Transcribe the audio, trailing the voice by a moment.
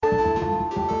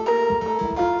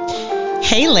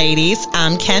Hey ladies,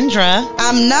 I'm Kendra.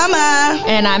 I'm Nama.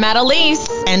 And I'm Annalise.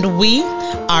 And we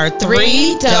are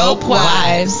Three Dope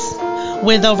Wives.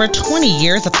 With over 20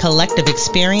 years of collective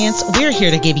experience, we're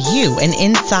here to give you an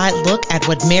inside look at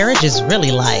what marriage is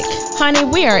really like. Honey,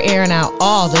 we are airing out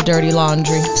all the dirty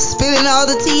laundry, spilling all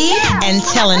the tea, and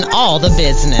telling all the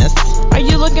business. Are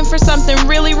you looking for something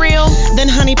really real? Then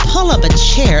honey, pull up a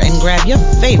chair and grab your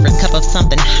favorite cup of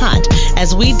something hot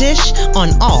as we dish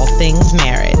on all things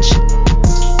marriage.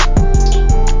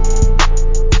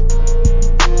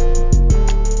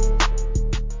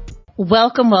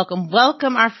 Welcome,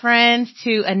 our friends,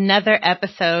 to another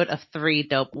episode of Three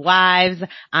Dope Wives.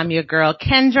 I'm your girl,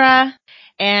 Kendra,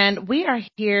 and we are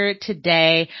here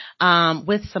today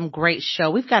with some great show.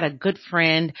 We've got a good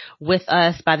friend with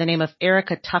us by the name of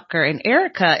Erica Tucker, and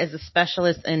Erica is a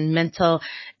specialist in mental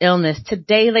illness.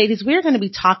 Today, ladies, we're going to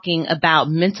be talking about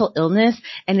mental illness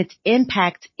and its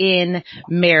impact in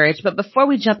marriage. But before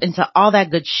we jump into all that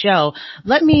good show,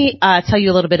 let me tell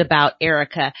you a little bit about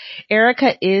Erica.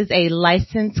 Erica is a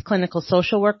licensed clinical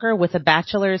social worker with a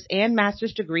bachelor's and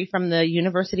master's degree from the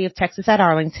University of Texas at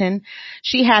Arlington.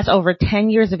 She has over 10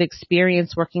 years of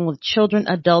experience working with children,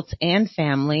 adults, and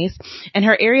families. And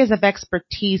her areas of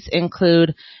expertise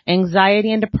include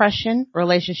anxiety and depression,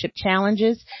 relationship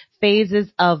challenges,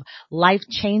 phases of life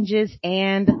changes,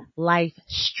 and life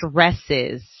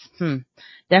stresses.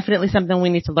 Definitely something we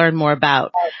need to learn more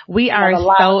about. We are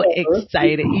so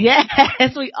excited.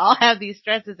 Yes, we all have these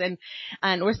stresses, and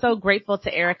we're so grateful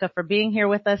to Erica for being here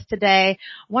with us today.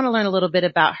 Want to learn a little bit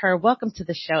about her. Welcome to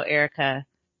the show, Erica.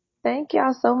 Thank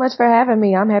y'all so much for having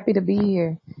me. I'm happy to be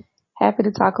here. Happy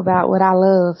to talk about what I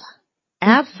love.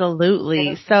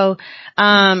 Absolutely. So,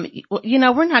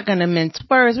 we're not going to mince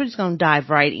words. We're just going to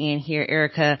dive right in here,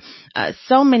 Erica.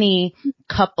 So many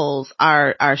couples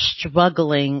are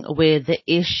struggling with the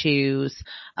issues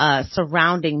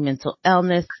surrounding mental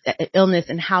illness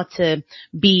and how to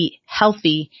be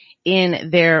healthy in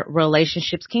their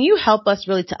relationships. Can you help us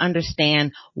really to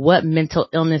understand what mental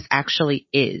illness actually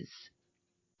is?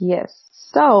 Yes.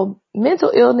 So, mental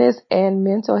illness and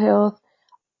mental health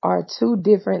are two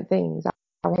different things. I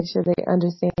make sure they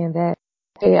understand that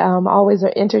they always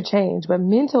are interchanged. But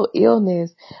mental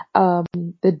illness,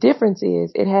 the difference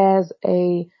is it has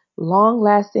a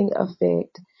long-lasting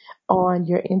effect on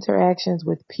your interactions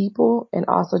with people and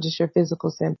also just your physical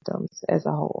symptoms as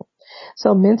a whole.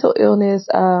 So mental illness,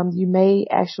 you may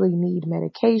actually need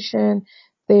medication,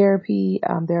 therapy.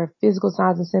 There are physical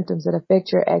signs and symptoms that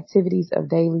affect your activities of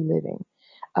daily living.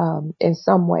 In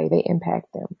some way, they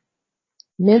impact them.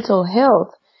 Mental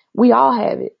health, we all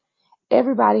have it.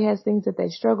 Everybody has things that they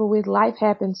struggle with. Life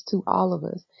happens to all of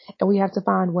us, and we have to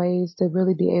find ways to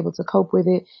really be able to cope with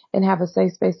it and have a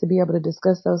safe space to be able to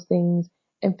discuss those things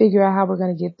and figure out how we're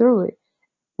going to get through it.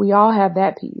 We all have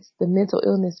that piece. The mental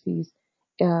illness piece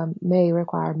may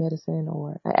require medicine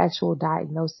or an actual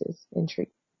diagnosis and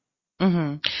treatment.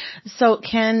 Mm-hmm. So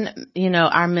can,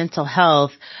 our mental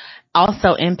health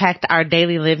also impact our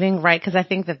daily living, right? Because I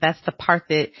think that's the part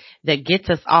that gets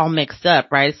us all mixed up,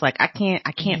 right? It's like I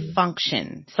can't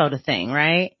function, sort of thing,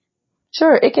 right?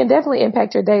 Sure, it can definitely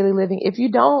impact your daily living. If you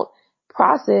don't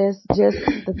process just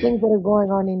the things that are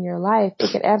going on in your life, it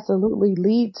can absolutely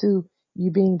lead to you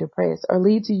being depressed or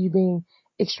lead to you being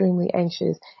extremely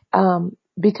anxious,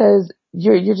 because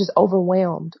you're just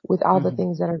overwhelmed with all the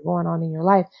things that are going on in your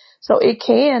life. So it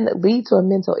can lead to a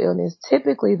mental illness.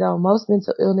 Typically, though, most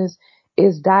mental illness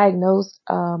is diagnosed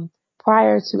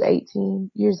prior to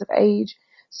 18 years of age.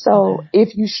 So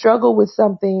if you struggle with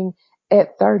something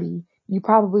at 30, you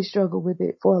probably struggled with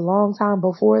it for a long time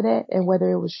before that, and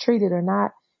whether it was treated or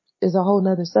not is a whole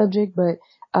nother subject, but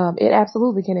it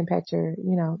absolutely can impact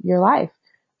your life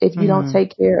if you don't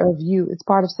take care of you. It's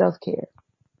part of self-care.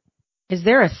 Is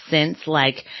there a sense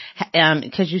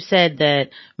because you said that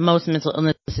most mental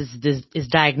illness is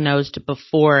diagnosed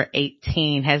before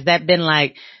 18. Has that been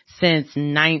since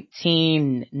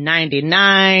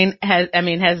 1999?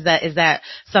 Is that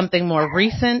something more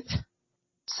recent?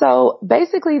 So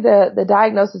basically the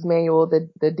diagnosis manual, the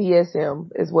DSM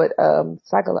is what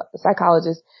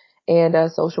psychologists and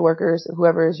social workers,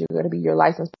 whoever is going to be your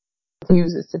licensed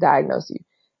uses to diagnose you.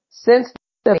 Since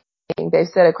the beginning, they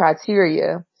set a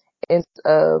criteria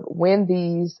of when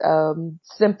these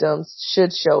symptoms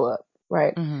should show up,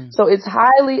 right? Mm-hmm. So it's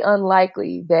highly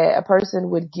unlikely that a person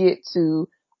would get to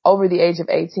over the age of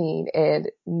 18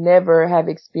 and never have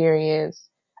experienced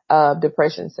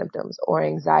depression symptoms or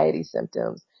anxiety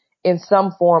symptoms in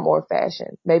some form or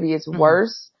fashion. Maybe it's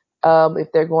worse if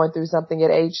they're going through something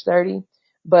at age 30,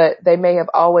 but they may have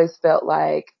always felt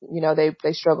like,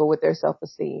 they struggle with their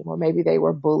self-esteem, or maybe they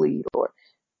were bullied, or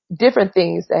different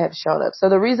things that have shown up. So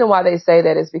the reason why they say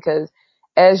that is because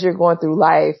as you're going through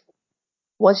life,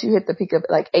 once you hit the peak of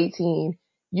like 18,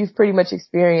 you've pretty much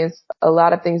experienced a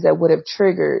lot of things that would have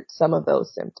triggered some of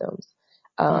those symptoms,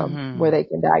 where they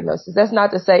can diagnose it. That's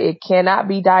not to say it cannot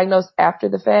be diagnosed after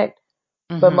the fact,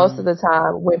 but most of the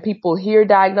time when people hear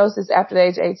diagnosis after the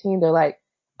age of 18, they're like,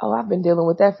 oh, I've been dealing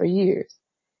with that for years.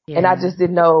 Yeah. And I just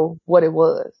didn't know what it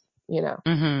was, you know.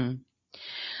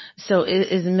 So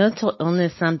is mental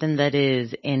illness something that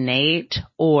is innate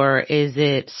or is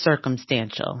it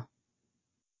circumstantial?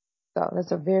 So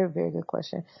that's a very, very good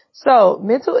question. So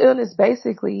mental illness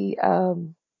basically,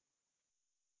 I'm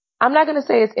not going to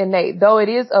say it's innate, though it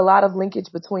is a lot of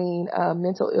linkage between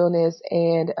mental illness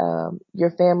and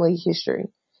your family history.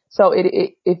 So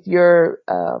if your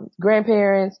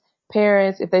grandparents,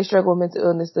 parents, if they struggle with mental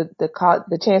illness,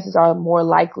 the chances are more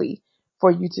likely for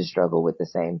you to struggle with the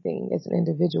same thing as an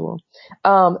individual.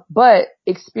 But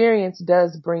experience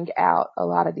does bring out a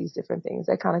lot of these different things.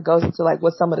 That kind of goes into like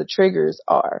what some of the triggers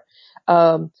are.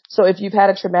 So if you've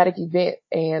had a traumatic event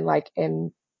and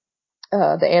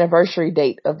the anniversary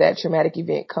date of that traumatic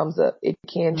event comes up, it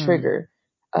can trigger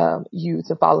you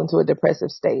to fall into a depressive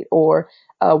state, or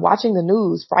watching the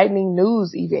news, frightening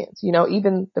news events, you know,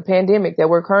 even the pandemic that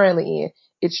we're currently in,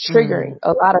 it's triggering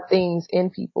a lot of things in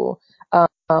people,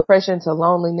 depression to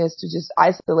loneliness to just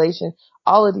isolation,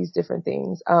 all of these different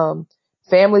things,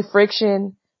 family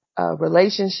friction,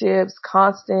 relationships,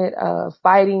 constant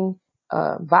fighting,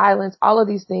 violence, all of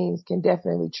these things can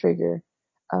definitely trigger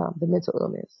the mental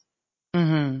illness.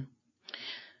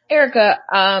 Erica,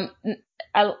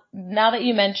 now that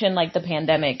you mentioned like the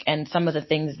pandemic and some of the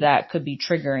things that could be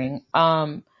triggering,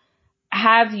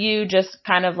 have you just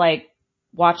kind of like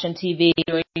watching TV,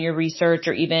 doing your research,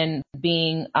 or even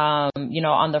being,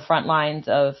 on the front lines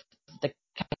of the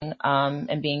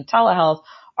and being telehealth,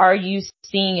 are you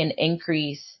seeing an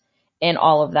increase in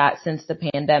all of that since the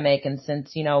pandemic and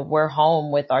since, we're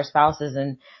home with our spouses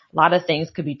and a lot of things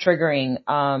could be triggering?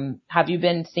 Have you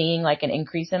been seeing like an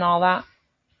increase in all that?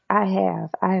 I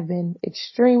have been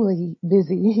extremely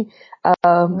busy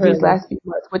Really? these last few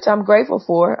months, which I'm grateful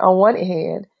for on one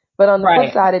hand, but on the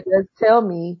flip side, it does tell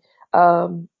me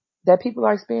that people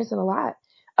are experiencing a lot.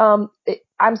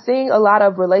 I'm seeing a lot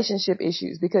of relationship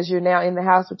issues because you're now in the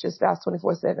house with your spouse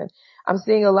 24/7. I'm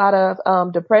seeing a lot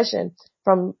of depression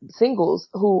from singles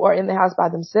who are in the house by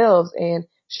themselves and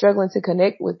struggling to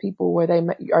connect with people where they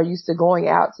are used to going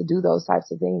out to do those types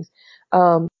of things.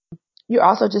 You're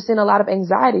also just seeing a lot of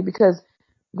anxiety because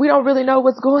we don't really know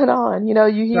what's going on. You know,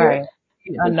 you hear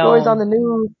stories on the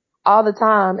news all the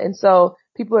time. And so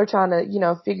people are trying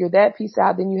to, figure that piece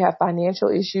out. Then you have financial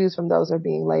issues from those who are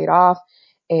being laid off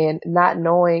and not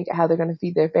knowing how they're going to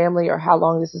feed their family or how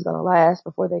long this is going to last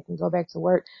before they can go back to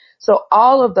work. So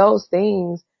all of those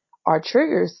things are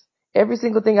triggers. Every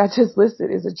single thing I just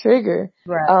listed is a trigger.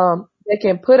 That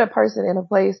can put a person in a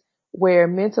place where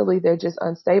mentally they're just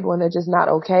unstable and they're just not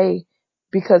okay,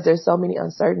 because there's so many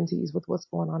uncertainties with what's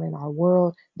going on in our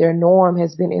world. Their norm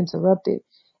has been interrupted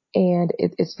and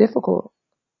it's difficult.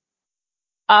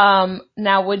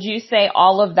 Now, would you say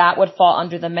all of that would fall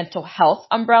under the mental health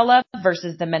umbrella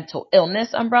versus the mental illness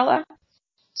umbrella?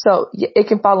 So it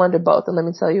can fall under both. And let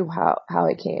me tell you how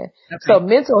it can. Okay. So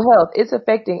mental health, it's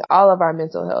affecting all of our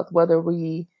mental health, whether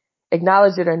we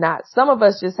acknowledge it or not. Some of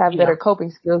us just have better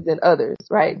coping skills than others,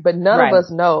 right? But none of us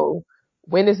know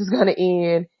when this is going to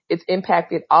end. It's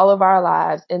impacted all of our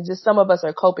lives, and just some of us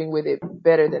are coping with it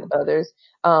better than others.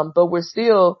 But we're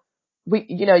still,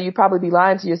 you'd probably be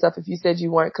lying to yourself if you said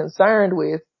you weren't concerned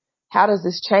with how does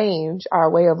this change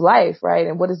our way of life, right?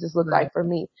 And what does this look like for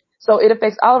me? So it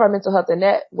affects all of our mental health in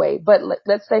that way. But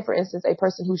let's say, for instance, a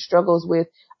person who struggles with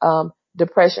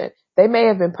depression, they may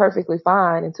have been perfectly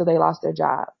fine until they lost their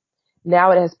job.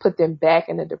 Now it has put them back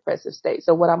in a depressive state.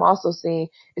 So what I'm also seeing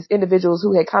is individuals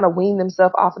who had kind of weaned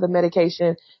themselves off of the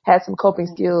medication, had some coping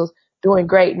skills, doing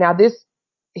great. Now this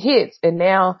hits and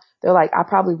now they're like, I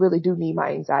probably really do need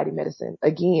my anxiety medicine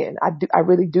again. I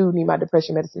really do need my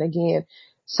depression medicine again.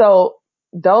 So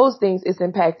those things is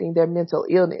impacting their mental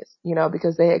illness,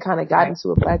 because they had kind of gotten to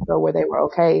a plateau where they were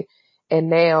okay. And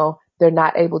now they're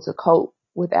not able to cope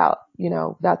without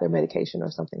their medication or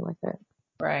something like that.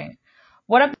 Right.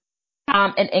 What about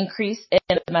an increase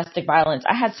in domestic violence?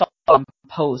 I had some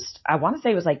post, I want to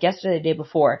say it was like yesterday, the day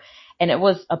before, and it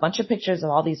was a bunch of pictures of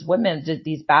all these women,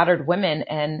 these battered women.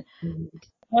 And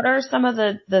what are some of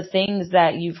the things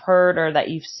that you've heard or that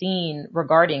you've seen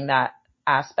regarding that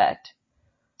aspect?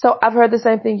 So I've heard the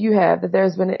same thing you have, that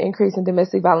there's been an increase in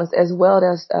domestic violence as well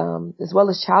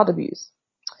as child abuse.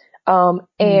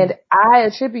 And I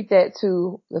attribute that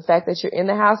to the fact that you're in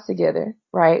the house together,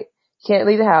 right? Can't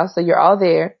leave the house, so you're all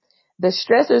there. The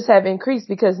stressors have increased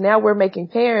because now we're making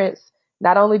parents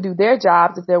not only do their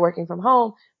jobs if they're working from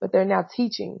home, but they're now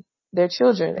teaching their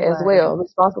children as well,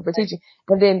 responsible for teaching.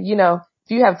 And then,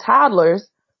 if you have toddlers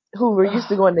who were used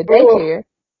to going to daycare,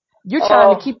 you're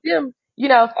trying to keep them, you're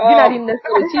not even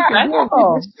necessarily teaching them,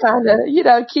 you're just trying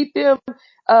to, keep them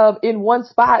in one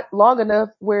spot long enough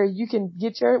where you can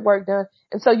get your work done.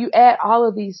 And so you add all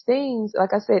of these things,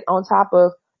 like I said, on top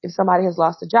of if somebody has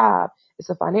lost a job, it's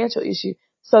a financial issue.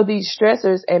 So these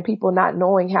stressors and people not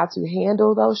knowing how to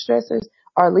handle those stressors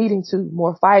are leading to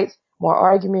more fights, more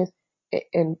arguments,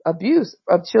 and abuse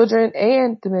of children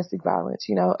and domestic violence,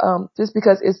 just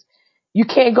because you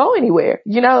can't go anywhere,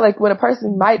 like when a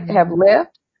person might have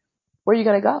left, where are you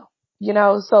going to go?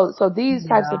 So these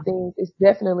types of things is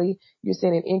definitely, you're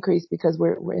seeing an increase because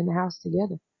we're in the house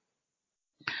together.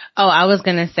 Oh, I was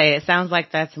going to say, it sounds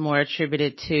like that's more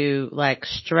attributed to like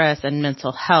stress and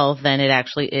mental health than it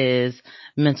actually is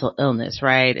mental illness,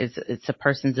 right? It's a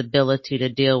person's ability to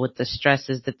deal with the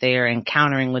stresses that they are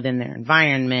encountering within their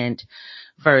environment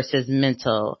versus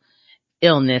mental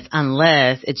illness,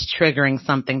 unless it's triggering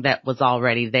something that was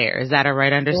already there. Is that a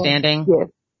right understanding?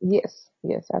 Yes,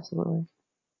 absolutely.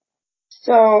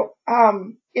 So, now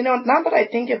that I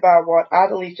think about what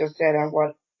Adelie just said and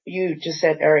what you just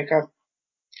said, Erica,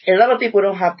 a lot of people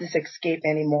don't have this escape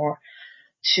anymore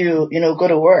to, go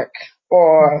to work,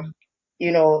 or,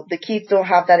 the kids don't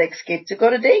have that escape to go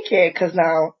to daycare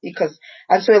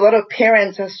and so a lot of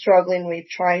parents are struggling with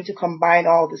trying to combine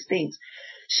all these things.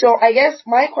 So I guess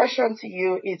my question to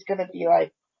you is going to be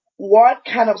like, what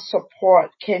kind of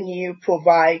support can you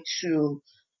provide to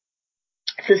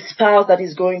the spouse that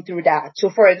is going through that? So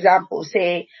for example,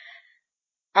 say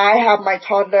I have my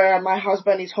toddler and my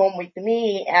husband is home with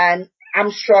me and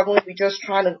I'm struggling with just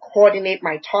trying to coordinate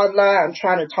my toddler. I'm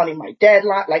trying to turn in my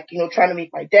deadline, trying to meet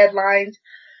my deadlines,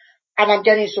 and I'm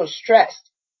getting so stressed.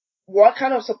 What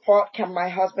kind of support can my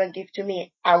husband give to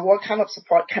me, and what kind of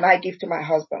support can I give to my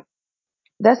husband?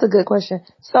 That's a good question.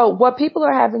 So what people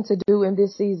are having to do in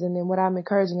this season, and what I'm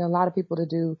encouraging a lot of people to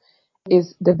do,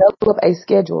 is develop a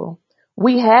schedule.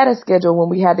 We had a schedule when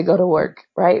we had to go to work,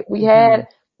 right? We had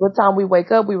what time we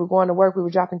wake up, we were going to work, we were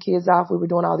dropping kids off, we were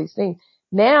doing all these things.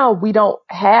 Now we don't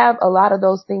have a lot of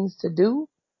those things to do,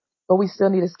 but we still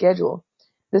need a schedule.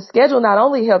 The schedule not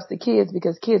only helps the kids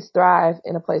because kids thrive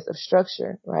in a place of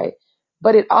structure, right?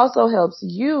 But it also helps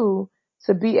you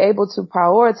to be able to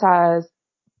prioritize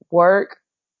work,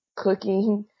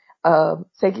 cooking,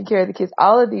 taking care of the kids,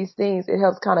 all of these things. It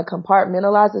helps kind of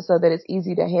compartmentalize it so that it's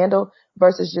easy to handle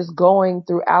versus just going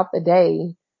throughout the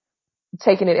day,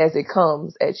 taking it as it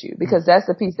comes at you, because that's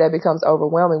the piece that becomes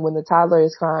overwhelming when the toddler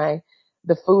is crying,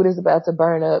 the food is about to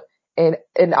burn up,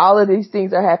 and all of these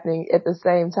things are happening at the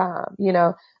same time,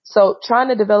 So trying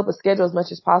to develop a schedule as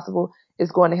much as possible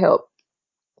is going to help.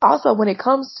 Also, when it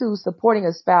comes to supporting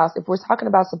a spouse, if we're talking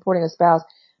about supporting a spouse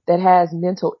that has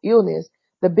mental illness,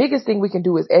 the biggest thing we can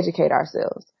do is educate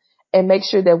ourselves and make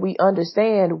sure that we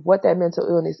understand what that mental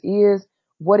illness is,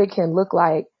 what it can look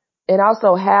like, and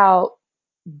also how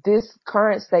this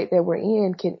current state that we're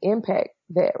in can impact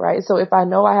that, right? So if I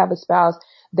know I have a spouse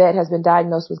that has been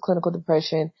diagnosed with clinical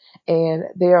depression and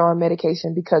they're on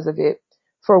medication because of it,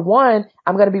 for one,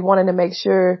 I'm going to be wanting to make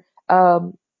sure,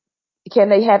 can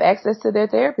they have access to their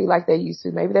therapy like they used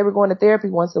to? Maybe they were going to therapy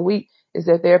once a week. Is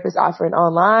their therapist offering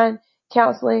online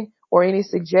counseling or any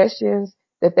suggestions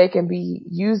that they can be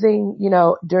using,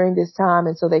 during this time,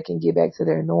 and so they can get back to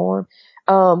their norm?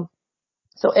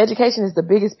 So education is the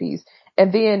biggest piece.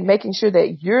 And then making sure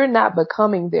that you're not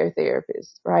becoming their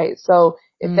therapist, right? So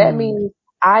if that means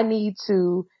I need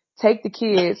to take the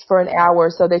kids for an hour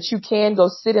so that you can go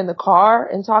sit in the car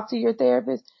and talk to your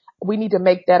therapist, we need to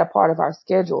make that a part of our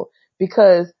schedule,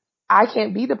 because I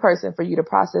can't be the person for you to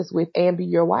process with and be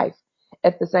your wife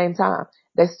at the same time.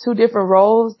 That's two different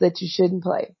roles that you shouldn't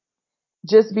play.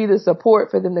 Just be the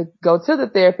support for them to go to the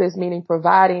therapist, meaning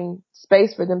providing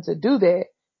space for them to do that,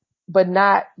 but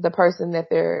not the person that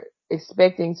they're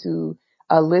expecting to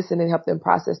listen and help them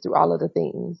process through all of the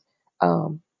things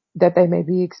that they may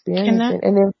be experiencing.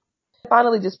 And then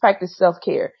finally, just practice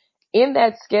self-care. In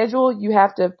that schedule, you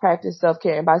have to practice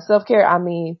self-care. And by self-care, I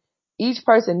mean each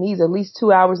person needs at least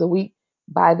 2 hours a week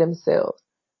by themselves.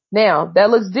 Now, that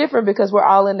looks different because we're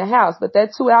all in the house, but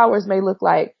that 2 hours may look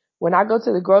like, when I go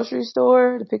to the grocery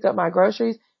store to pick up my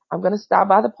groceries, I'm going to stop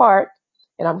by the park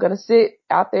and I'm going to sit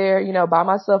out there, by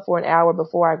myself for an hour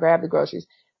before I grab the groceries,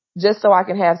 just so I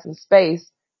can have some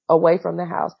space away from the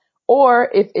house. Or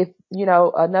if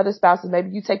another spouse is, maybe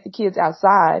you take the kids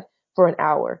outside for an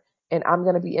hour and I'm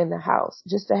going to be in the house,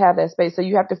 just to have that space. So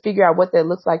you have to figure out what that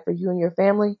looks like for you and your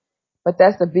family. But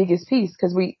that's the biggest piece,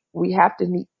 because we have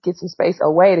to get some space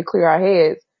away to clear our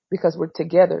heads, because we're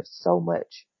together so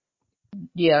much.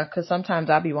 Yeah, because sometimes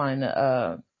I'll be wanting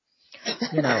to,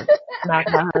 knock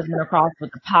my husband across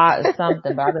with the pot or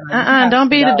something, but I'll be like, don't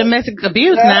be the domestic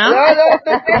abuse now. No.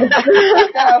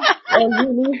 And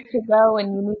you need to go,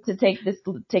 and you need to take this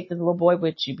little boy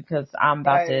with you, because I'm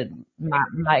about to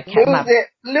my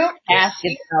casket's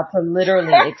about to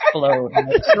literally explode.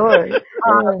 Sure.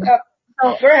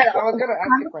 So go ahead. I was gonna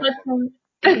ask a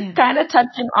question. Kind of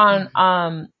touching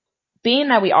on being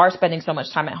that we are spending so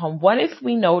much time at home, what if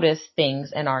we notice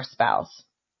things in our spouse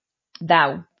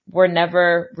that were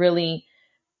never really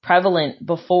prevalent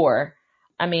before?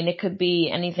 I mean, it could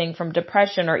be anything from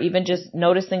depression, or even just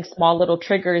noticing small little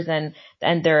triggers, and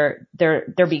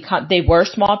they were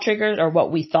small triggers, or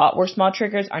what we thought were small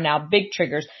triggers are now big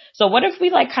triggers. So what if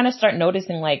we like kind of start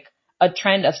noticing like a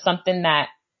trend of something that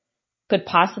could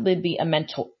possibly be a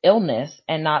mental illness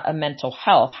and not a mental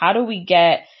health? How do we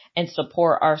get and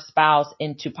support our spouse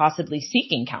into possibly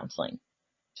seeking counseling?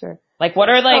 Sure. Like, what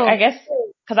are I guess,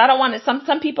 because I don't want to,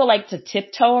 some people like to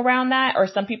tiptoe around that, or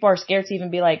some people are scared to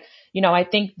even be like, I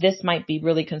think this might be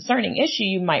really concerning issue.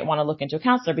 You might want to look into a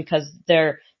counselor, because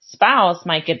their spouse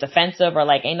might get defensive, or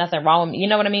like, ain't nothing wrong with me. You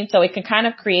know what I mean? So it can kind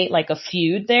of create like a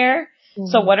feud there.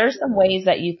 Mm-hmm. So what are some ways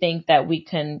that you think that we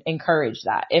can encourage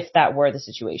that, if that were the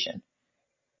situation?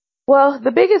 Well,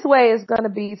 the biggest way is going to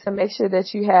be to make sure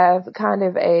that you have kind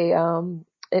of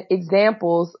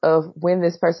examples of when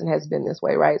this person has been this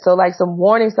way, right? So like some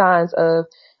warning signs of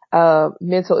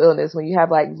mental illness, when you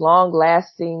have like long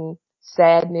lasting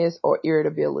sadness or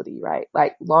irritability, right?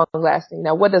 Like long lasting.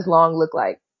 Now, what does long look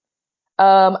like?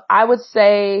 I would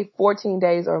say 14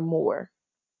 days or more.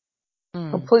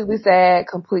 Completely sad,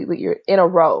 completely in a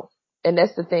row. And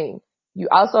that's the thing. You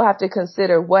also have to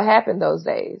consider what happened those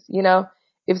days.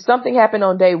 If something happened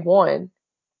on day 1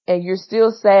 and you're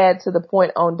still sad to the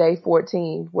point on day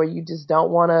 14 where you just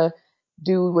don't want to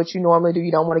do what you normally do,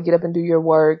 you don't want to get up and do your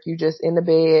work, you're just in the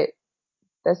bed,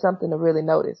 that's something to really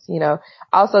notice.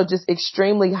 Also just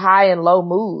extremely high and low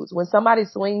moods. When somebody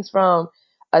swings from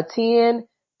a 10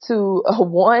 to a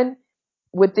 1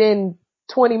 within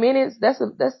 20 minutes, that's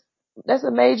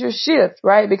a major shift,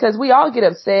 right? Because we all get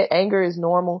upset. Anger is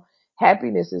normal.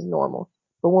 Happiness is normal.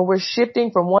 But when we're shifting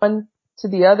from one to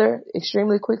the other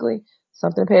extremely quickly,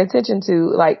 something to pay attention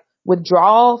to, like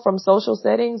withdrawal from social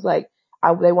settings, like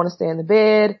they want to stay in the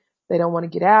bed, they don't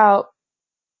want to get out,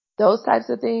 those types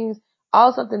of things,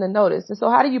 all something to notice. And so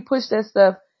how do you push that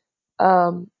stuff,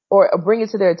 or bring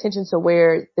it to their attention to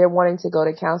where they're wanting to go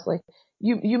to counseling?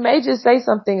 You may just say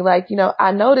something like,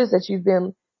 I noticed that you've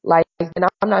been like, and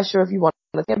I'm not sure if you want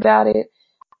to think about it.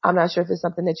 I'm not sure if it's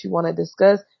something that you want to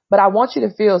discuss, but I want you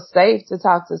to feel safe to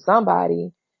talk to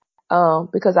somebody,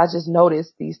 because I just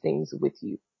noticed these things with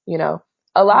you.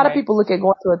 A lot of people look at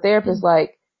going to a therapist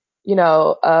like,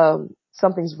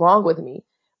 something's wrong with me.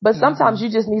 But sometimes you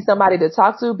just need somebody to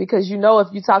talk to, because if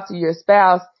you talk to your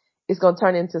spouse, it's going to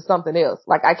turn into something else.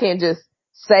 Like, I can't just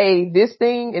say this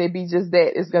thing and it be just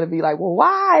that. It's going to be like, well,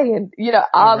 why? And,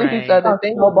 all these other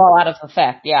things. Snowball out of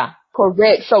effect. Yeah.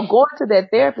 Correct. So going to that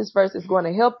therapist first is going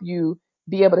to help you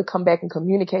be able to come back and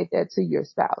communicate that to your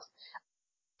spouse.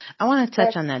 I want to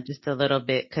touch on that just a little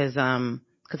bit, because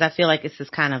I feel like this is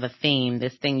kind of a theme,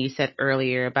 this thing you said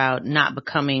earlier about not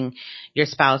becoming your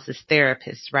spouse's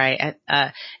therapist, right?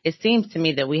 It seems to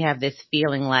me that we have this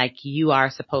feeling like you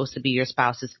are supposed to be your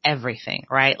spouse's everything,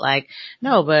 right? Like,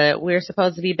 no, but we're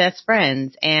supposed to be best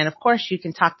friends. And of course you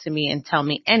can talk to me and tell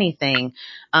me anything.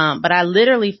 But I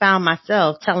literally found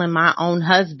myself telling my own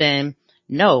husband,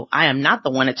 no, I am not the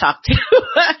one to talk to.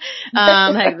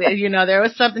 There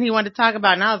was something he wanted to talk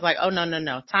about, and I was like, oh,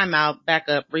 no. Time out, back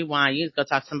up, rewind. You just go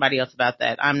talk to somebody else about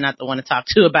that. I'm not the one to talk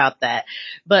to about that.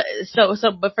 But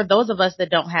but for those of us that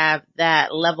don't have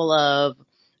that level of,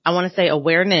 I want to say,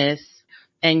 awareness,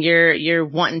 and you're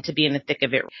wanting to be in the thick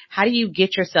of it, how do you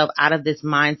get yourself out of this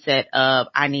mindset of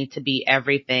I need to be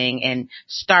everything, and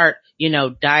start,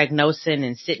 diagnosing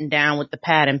and sitting down with the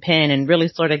pad and pen and really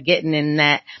sort of getting in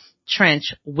that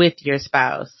trench with your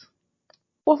spouse?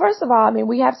 Well, first of all,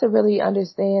 we have to really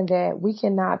understand that we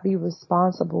cannot be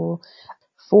responsible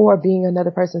for being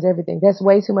another person's everything. That's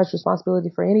way too much responsibility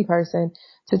for any person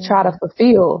to try to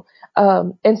fulfill.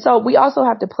 And so we also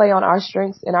have to play on our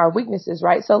strengths and our weaknesses,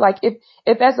 right? So like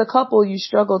if as a couple you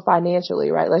struggled financially,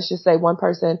 right? Let's just say one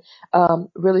person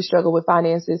really struggled with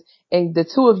finances, and the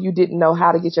two of you didn't know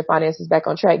how to get your finances back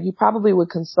on track. You probably would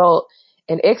consult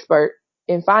an expert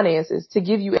in finances to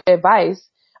give you advice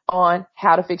on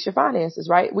how to fix your finances,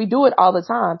 right? We do it all the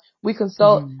time. We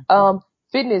consult,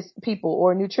 fitness people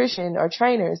or nutrition or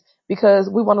trainers because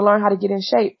we want to learn how to get in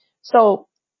shape. So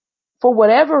for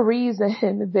whatever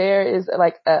reason, there is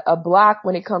like a block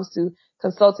when it comes to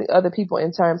consulting other people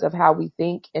in terms of how we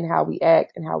think and how we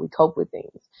act and how we cope with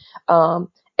things.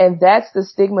 And that's the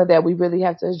stigma that we really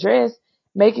have to address,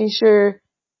 making sure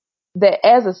that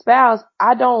as a spouse,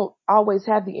 I don't always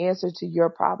have the answer to your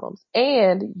problems,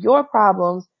 and your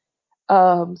problems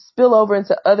spill over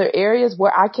into other areas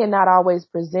where I cannot always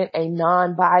present a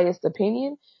non-biased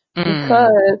opinion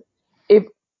because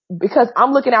because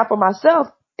I'm looking out for myself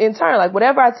in turn. Like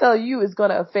whatever I tell you is going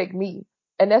to affect me.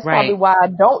 And that's probably why I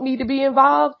don't need to be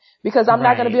involved, because I'm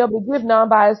not going to be able to give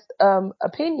non-biased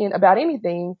opinion about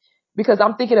anything because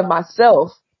I'm thinking of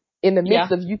myself in the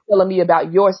midst of you telling me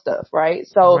about your stuff, right?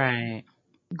 So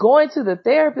going to the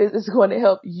therapist is going to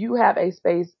help you have a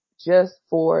space just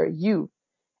for you.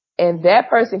 And that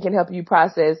person can help you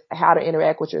process how to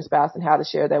interact with your spouse and how to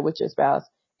share that with your spouse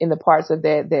in the parts of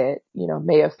that, you know,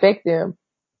 may affect them.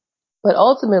 But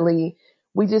ultimately,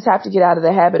 we just have to get out of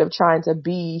the habit of trying to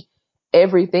be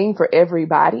everything for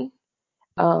everybody,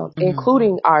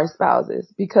 including our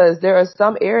spouses, because there are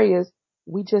some areas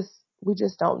we just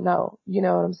don't know. You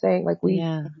know what I'm saying? Like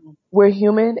we're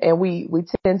human, and we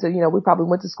tend to, you know, we probably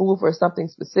went to school for something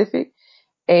specific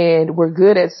and we're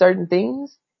good at certain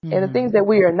things. And the things that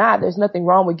we are not, there's nothing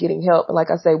wrong with getting help. And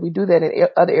like I say, we do that in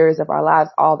other areas of our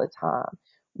lives all the time.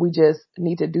 We just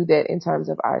need to do that in terms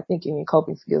of our thinking and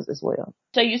coping skills as well.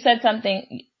 So you said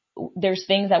something, there's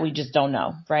things that we just don't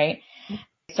know, right?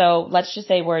 So let's just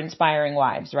say we're inspiring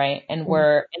wives, right? And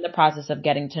we're in the process of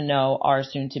getting to know our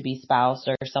soon to be spouse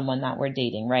or someone that we're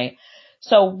dating, right?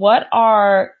 So what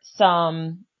are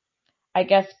some, I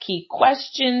guess, key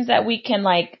questions that we can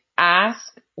like ask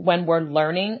when we're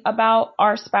learning about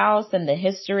our spouse and the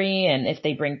history and if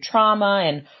they bring trauma?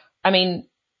 And I mean,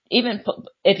 even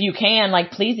if you can,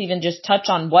 like, please even just touch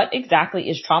on what exactly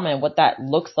is trauma and what that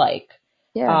looks like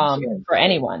for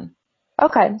anyone.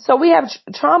 Okay. So we have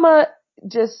trauma,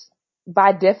 just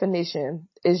by definition,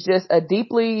 is just a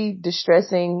deeply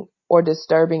distressing or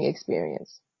disturbing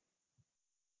experience.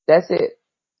 That's it.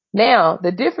 Now,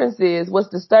 the difference is what's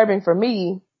disturbing for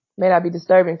me may not be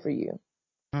disturbing for you,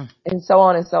 and so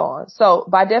on and so on. So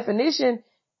by definition,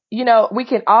 you know, we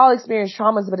can all experience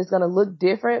traumas, but it's going to look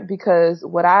different because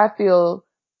what I feel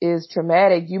is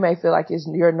traumatic, you may feel like is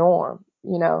your norm,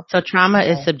 you know. So trauma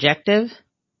is subjective?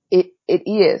 It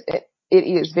is. It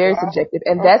is very subjective.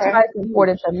 And that's why it's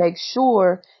important to make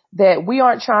sure that we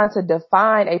aren't trying to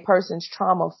define a person's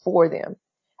trauma for them.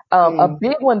 A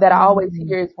big one that I always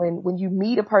hear is when you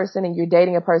meet a person and you're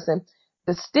dating a person,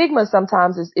 the stigma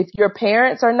sometimes is if your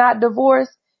parents are not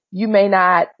divorced, you may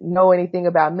not know anything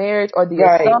about marriage, or the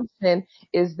assumption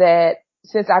is that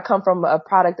since I come from a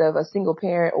product of a single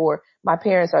parent or my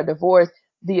parents are divorced,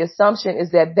 the assumption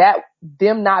is that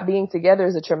them not being together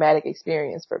is a traumatic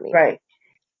experience for me. Right.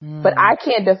 But I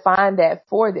can't define that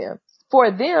for them.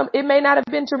 For them, it may not have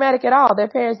been traumatic at all. Their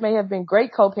parents may have been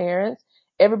great co-parents.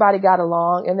 Everybody got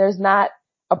along, and there's not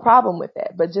a problem with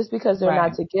that. But just because they're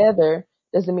not together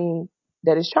doesn't mean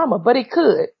that it's trauma, but it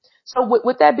could. So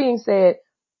with that being said,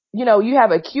 you know, you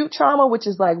have acute trauma, which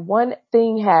is like one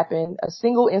thing happened, a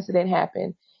single incident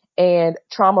happened, and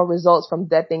trauma results from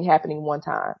that thing happening one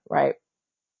time, right?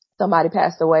 Somebody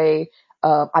passed away.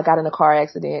 I got in a car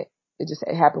accident.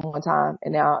 It happened one time,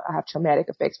 and now I have traumatic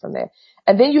effects from that.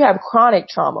 And then you have chronic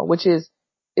trauma, which is,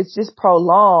 it's just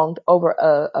prolonged over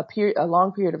a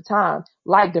long period of time,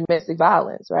 like domestic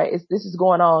violence, right? This is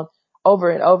going on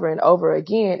over and over and over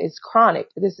again. It's chronic.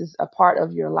 This is a part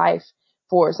of your life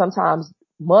for sometimes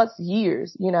months,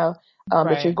 years, you know,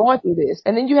 that you're going through this.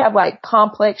 And then you have like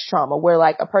complex trauma, where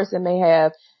like a person may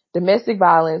have domestic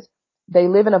violence. They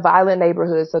live in a violent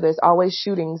neighborhood, so there's always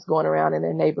shootings going around in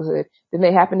their neighborhood. Then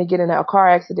they happen to get in a car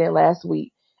accident last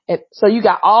week. And so you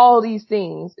got all these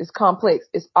things. It's complex.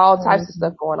 It's all types of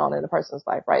stuff going on in a person's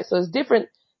life, right? So it's different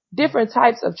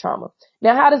types of trauma.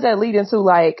 Now, how does that lead into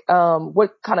like,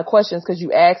 what kind of questions could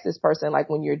you ask this person, like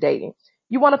when you're dating?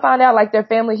 You want to find out like their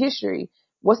family history.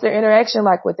 What's their interaction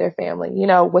like with their family? You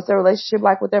know, what's their relationship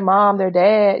like with their mom, their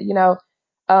dad? You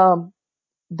know,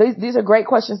 these are great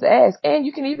questions to ask. And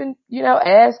you can even, you know,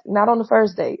 ask not on the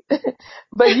first date,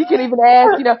 but you can even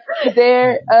ask, you know, is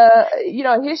there, you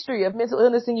know, a history of mental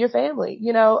illness in your family,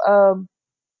 you know,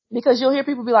 because you'll hear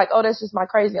people be like, oh, that's just my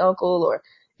crazy uncle, or,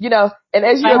 you know, and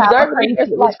as you observe it,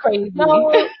 it's like, crazy.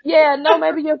 No,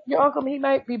 maybe your uncle, he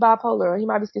might be bipolar, or he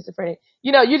might be schizophrenic.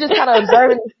 You know, you're just kind of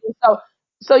observing this.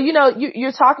 So, you know,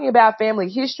 you're talking about family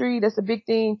history. That's a big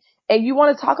thing. and you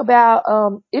want to talk about,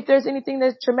 if there's anything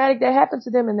that's traumatic that happened to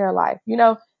them in their life. You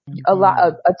know,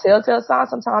 a telltale sign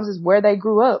sometimes is where they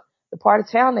grew up, the part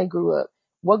of town they grew up,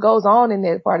 what goes on in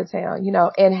that part of town, you know,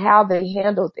 and how they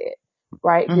handled it,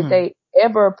 right? Did they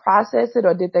ever process it,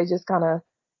 or did they just kind of,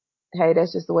 hey,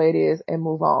 that's just the way it is and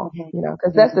move on, you know,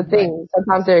 cause that's the thing.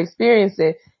 Sometimes they're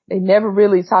experiencing, they never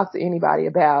really talk to anybody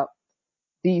about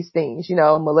these things, you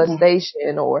know,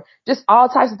 molestation or just all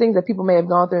types of things that people may have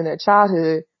gone through in their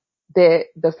childhood that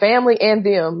the family and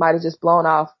them might have just blown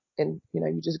off, and, you know,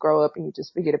 you just grow up and you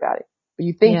just forget about it. But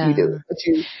you think you do, but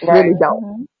you really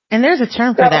don't. And there's a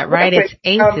term for that, right? It's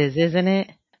ACEs, isn't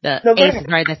it? The ACEs,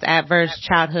 right? That's adverse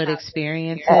childhood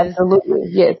experiences. Absolutely,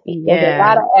 yes. There's a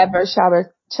lot of adverse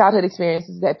childhood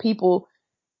experiences that people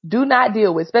do not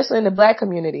deal with, especially in the Black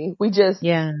community. We just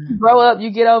grow up,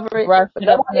 you get over it, but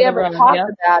nobody ever talks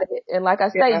about it. And like I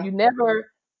say, you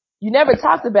never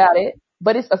talked about it,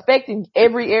 but it's affecting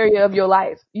every area of your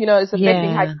life. You know, it's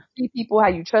affecting how you see people, how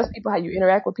you trust people, how you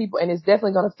interact with people, and it's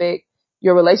definitely going to affect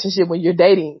your relationship when you're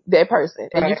dating that person.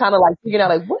 And you kind of like figuring out,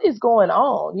 like, what is going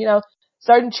on? You know,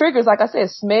 certain triggers, like I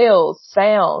said, smells,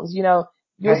 sounds, you know,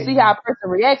 you'll see how a person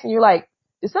reacts, and you're like,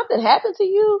 did something happen to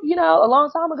you, you know, a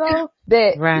long time ago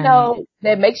that, you know,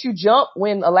 that makes you jump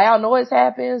when a loud noise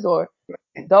happens? Or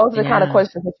those are the kind of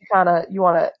questions that you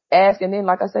want to ask. And then,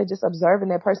 like I said, just observing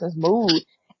that person's mood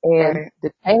and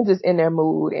the changes in their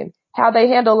mood and how they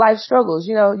handle life struggles.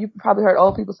 You know, you probably heard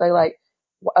old people say, like,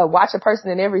 watch a person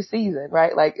in every season,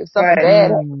 right? Like, if something bad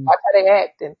happens, watch how they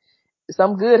act, and if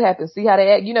something good happens, see how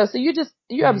they act, you know, so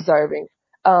you're observing.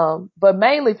 But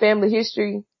mainly family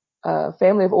history,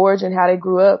 family of origin, how they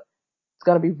grew up. It's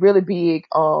going to be really big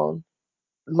on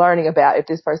learning about if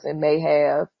this person may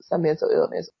have some mental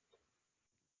illness.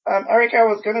 Erica, I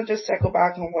was going to just circle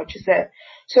back on what you said.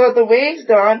 So the way it's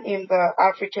done in the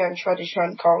African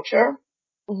tradition culture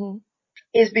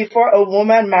is before a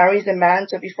woman marries a man.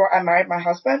 So before I married my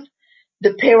husband,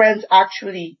 the parents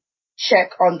actually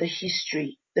check on the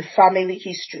history, the family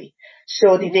history.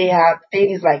 So do they have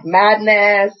things like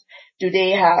madness? Do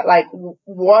they have, like,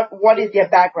 what is their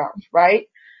background, right?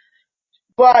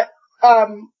 But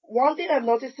one thing I've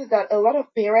noticed is that a lot of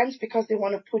parents, because they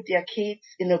want to put their kids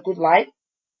in a good light,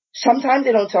 sometimes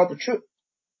they don't tell the truth.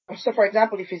 So, for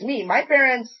example, if it's me, my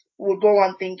parents would go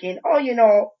on thinking, oh, you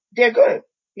know, they're good.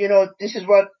 You know, this is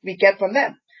what we get from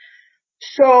them.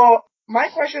 So my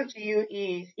question to you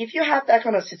is, if you have that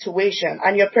kind of situation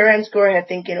and your parents go ahead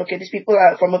thinking, okay, these people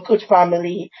are from a good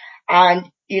family,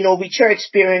 and, you know, with your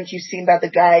experience, you've seen that the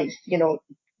guy is, you know,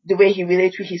 the way he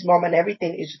relates with his mom and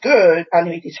everything is good, and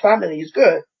with his family is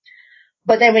good.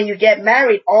 But then when you get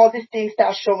married, all these things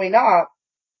start showing up.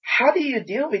 How do you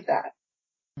deal with that?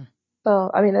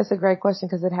 So, I mean, that's a great question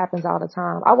because it happens all the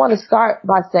time. I want to start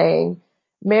by saying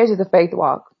marriage is a faith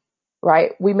walk,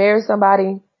 right? We marry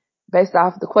somebody based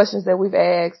off the questions that we've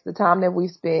asked, the time that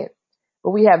we've spent, but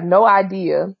we have no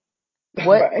idea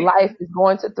what life is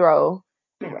going to throw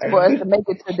for us to make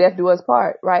it to death do us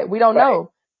part, right? We don't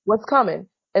know what's coming.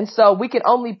 And so we can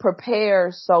only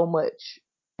prepare so much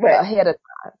ahead of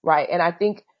time, right? And I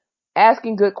think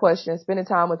asking good questions, spending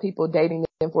time with people, dating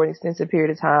them for an extensive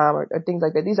period of time, or things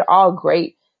like that. These are all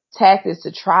great tactics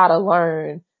to try to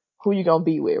learn who you're going to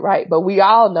be with, right? But we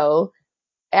all know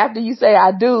after you say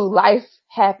I do, life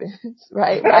happens,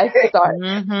 right? Life starts.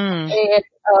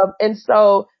 And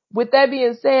so with that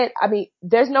being said, I mean,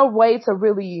 there's no way to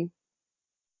really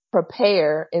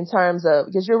prepare in terms of,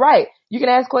 because you're right. You can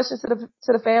ask questions to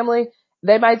the family.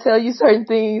 They might tell you certain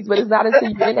things, but it's not until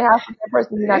you're in the house with that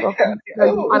person you're not going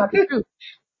to find out the truth.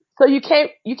 So you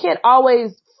can't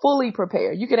always fully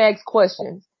prepare. You can ask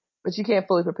questions, but you can't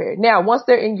fully prepare. Now, once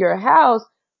they're in your house,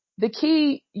 the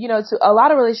key, you know, to a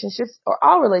lot of relationships or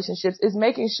all relationships is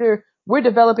making sure we're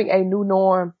developing a new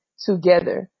norm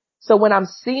together. So when I'm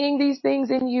seeing these things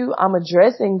in you, I'm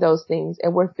addressing those things,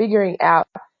 and we're figuring out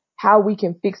how we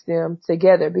can fix them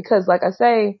together. Because like I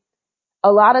say,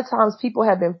 a lot of times people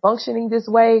have been functioning this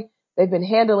way. They've been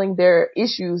handling their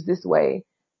issues this way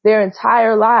their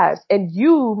entire lives. And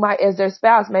you might, as their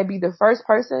spouse, may be the first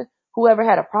person who ever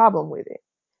had a problem with it.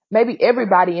 Maybe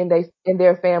everybody in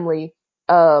their family,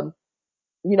 you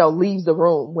know, leaves the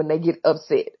room when they get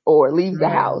upset, or leaves the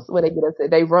house when they get upset.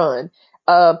 They run.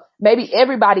 Maybe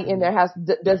everybody in their house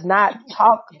does not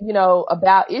talk, you know,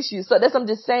 about issues. So that's, I'm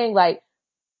just saying, like,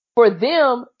 for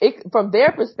them, from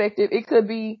their perspective, it could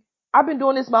be, I've been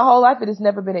doing this my whole life and it's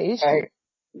never been an issue.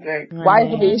 Why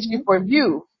is it an issue for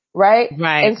you? Right?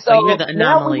 And so you're the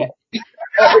anomaly.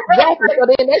 Exactly. So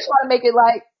then they try to make it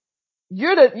like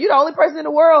you're the only person in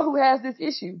the world who has this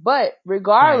issue. But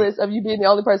regardless of you being the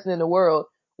only person in the world,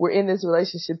 we're in this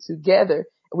relationship together.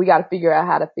 We got to figure out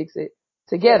how to fix it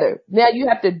together. Now you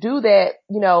have to do that,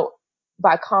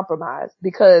 by compromise,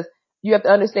 because you have to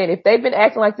understand if they've been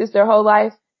acting like this their whole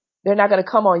life, they're not going to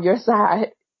come on your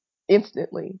side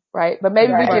instantly, right? But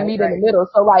maybe we can meet in the middle.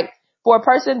 So like for a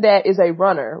person that is a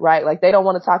runner, right? Like they don't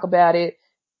want to talk about it.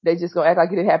 They just gonna act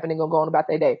like it didn't happen and gonna go on about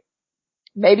their day.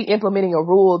 Maybe implementing a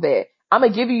rule that I'm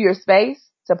gonna give you your space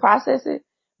to process it,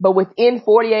 but within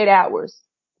 48 hours,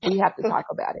 we have to talk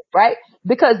about it, right?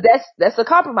 Because that's a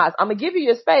compromise. I'm gonna give you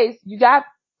your space. You got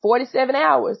 47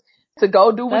 hours to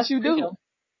go do what you do.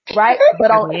 Right?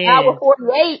 But on hour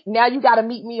 48, now you got to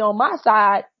meet me on my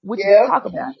side, which is talk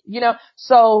about it,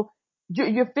 So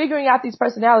you're figuring out these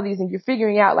personalities and you're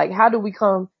figuring out like, how do we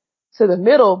come to the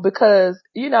middle? Because,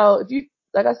 if you,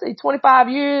 like I say, 25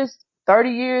 years,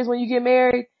 30 years when you get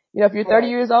married, if you're 30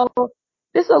 years old,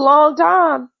 this is a long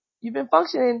time. You've been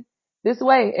functioning this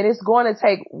way and it's going to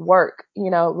take work.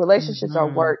 Relationships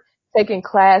are work, taking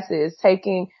classes,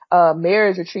 taking,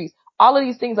 marriage retreats, all of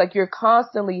these things, like you're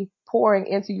constantly pouring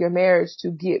into your marriage to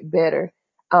get better.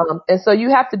 And so you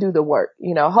have to do the work,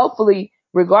 hopefully,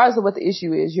 regardless of what the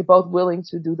issue is, you're both willing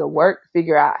to do the work,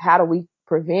 figure out how do we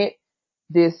prevent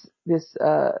this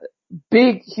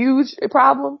big, huge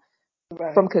problem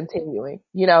from continuing.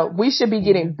 We should be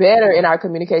getting better in our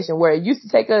communication where it used to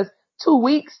take us 2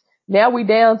 weeks. Now we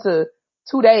down to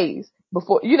 2 days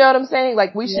before, you know what I'm saying?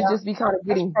 Like we should just be kind of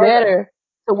getting better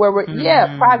to where we're,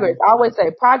 progress. I always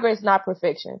say progress, not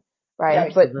perfection.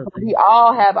 Right. But we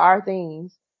all have our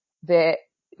things that,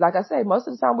 like I say, most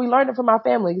of the time we learn it from our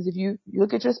family. Because if you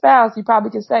look at your spouse, you probably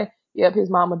can say, yep, his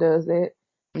mama does that.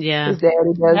 Yeah. His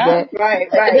daddy does that. Right.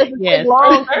 It doesn't take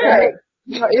long to make.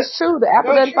 It's true. The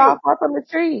apple doesn't fall far from the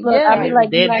tree. Look, I mean, like,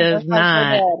 it does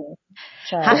not.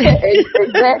 Exactly.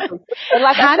 And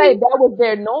like I say, that was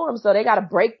their norm. So they got to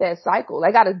break that cycle.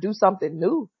 They got to do something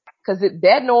new. Cause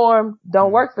that norm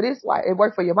don't work for this wife. It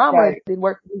worked for your mama. It didn't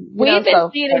work for you. We even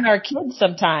see it in our kids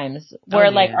sometimes where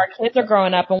like our kids are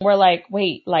growing up and we're like,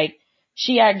 wait, like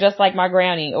she act just like my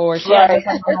granny or she act just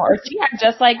like my mom or she act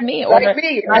just like me or like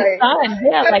me, my son.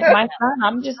 Yeah. Like my son,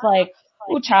 I'm just like,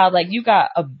 ooh, child, like you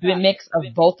got a mix of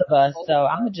both of us. So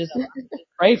I'm gonna just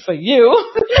pray for you.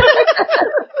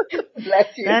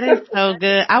 Bless you. That is so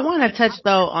good. I want to touch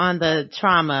though on the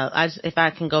trauma. If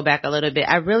I can go back a little bit,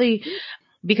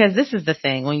 because this is the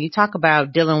thing, when you talk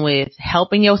about dealing with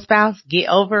helping your spouse get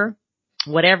over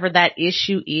whatever that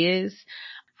issue is,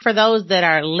 for those that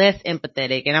are less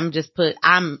empathetic, and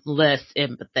I'm less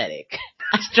empathetic.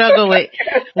 I struggle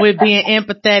with being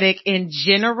empathetic in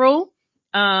general.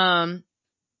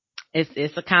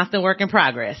 It's a constant work in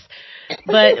progress.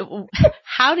 But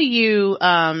how do you,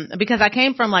 because I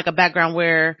came from like a background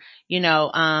where,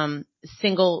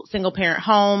 single parent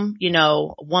home,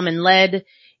 woman led,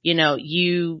 you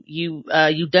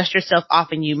dust yourself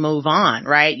off and you move on,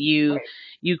 right? You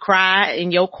cry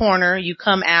in your corner, you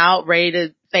come out ready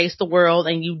to face the world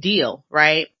and you deal,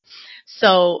 right?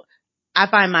 So I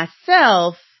find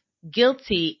myself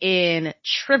guilty in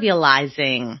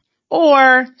trivializing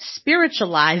or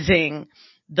spiritualizing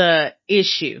the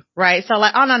issue, right? So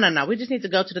like, oh, no. We just need to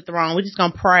go to the throne. We're just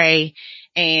going to pray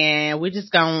and we're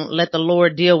just going to let the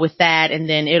Lord deal with that. And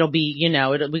then it'll be,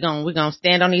 we're going to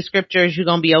stand on these scriptures. You're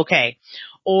going to be okay.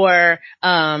 Or,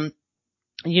 it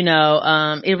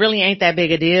really ain't that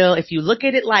big a deal. If you look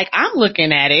at it like I'm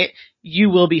looking at it,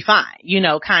 you will be fine,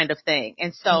 kind of thing.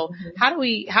 And so how do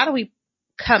we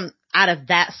come out of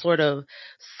that sort of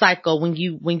cycle when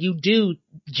you do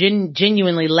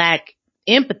genuinely lack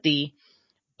empathy,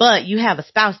 but you have a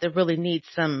spouse that really needs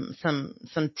some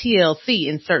TLC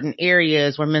in certain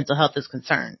areas where mental health is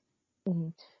concerned? Mm-hmm.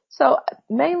 So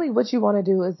mainly what you want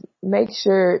to do is make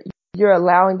sure you're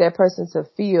allowing that person to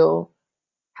feel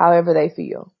however they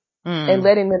feel and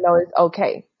letting them know it's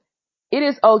okay. It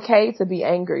is okay to be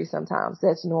angry sometimes.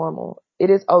 That's normal. It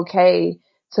is okay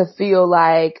to feel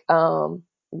like,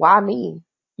 why me?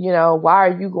 Why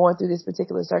are you going through this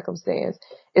particular circumstance?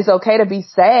 It's okay to be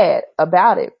sad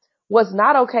about it. What's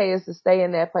not okay is to stay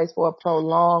in that place for a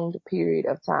prolonged period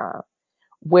of time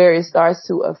where it starts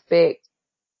to affect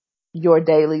your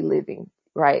daily living,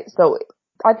 right? So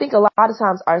I think a lot of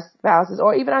times our spouses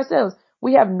or even ourselves,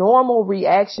 we have normal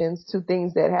reactions to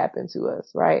things that happen to us,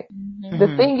 right? Mm-hmm.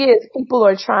 The thing is, people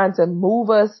are trying to move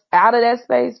us out of that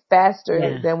space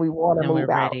faster than we want to move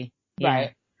out. Yeah.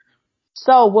 Right.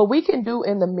 So what we can do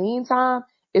in the meantime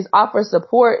is offer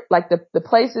support, like the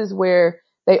places where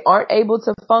they aren't able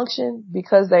to function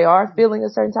because they are feeling a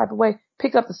certain type of way,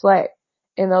 pick up the slack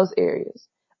in those areas,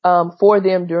 for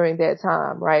them during that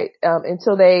time, right?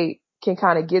 Until they can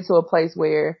kind of get to a place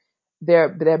where they're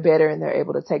better and they're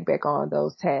able to take back on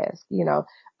those tasks,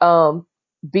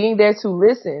 being there to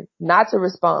listen, not to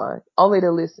respond, only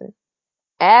to listen.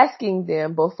 Asking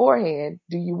them beforehand,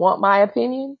 do you want my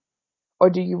opinion or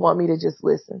do you want me to just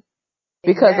listen?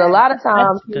 Because a lot of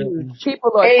times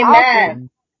people are talking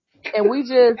and we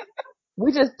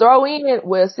just throw in,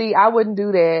 well, see, I wouldn't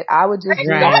do that. I would just do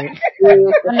this.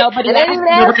 Nobody and they didn't even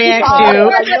Nobody ask you.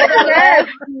 Like, nobody asked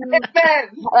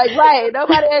you. Like, right.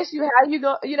 Nobody asked you how you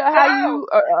go, how you,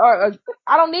 or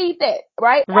I don't need that,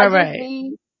 right? I just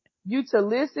need you to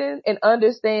listen and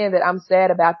understand that I'm sad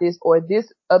about this or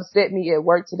this upset me at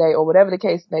work today or whatever the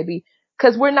case may be.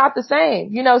 Cause we're not the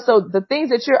same, so the things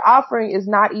that you're offering is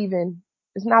not even,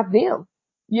 it's not them,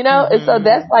 and so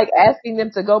that's like asking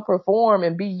them to go perform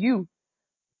and be you.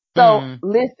 So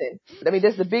listen,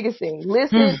 that's the biggest thing.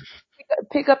 Listen,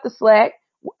 pick up the slack,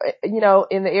 in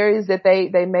the areas that they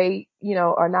may,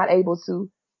 are not able to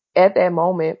at that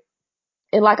moment.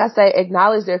 And like I say,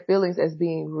 acknowledge their feelings as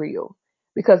being real,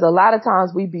 because a lot of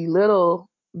times we belittle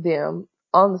them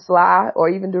on the sly or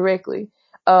even directly,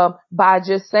 by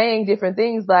just saying different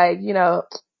things like,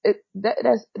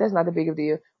 that's not a big of a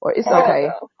deal, or it's okay.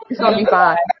 It's going to be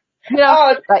fine.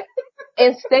 Like,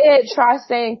 instead, try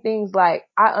saying things like,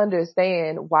 I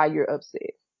understand why you're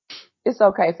upset. It's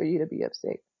okay for you to be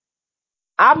upset.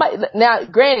 Now,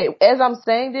 granted, as I'm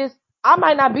saying this, I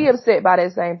might not be upset by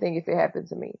that same thing if it happened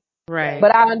to me. Right.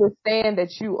 But I understand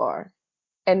that you are.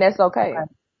 And that's okay.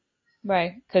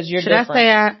 Right. Cause you're Should different.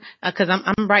 I say cause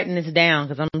I'm writing this down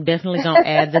because I'm definitely going to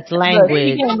add this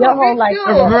language.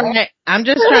 Right. I'm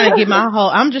just trying to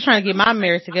get my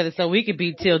marriage together so we could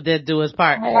be till death do us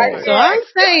part. So I'm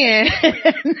saying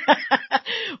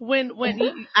when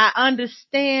I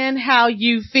understand how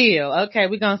you feel. Okay.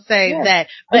 We're going to say that,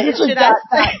 but should I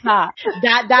say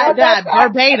dot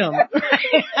verbatim?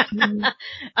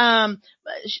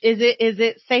 Is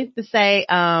it safe to say,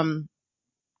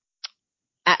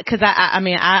 cause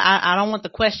I don't want the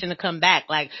question to come back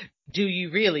like, do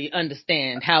you really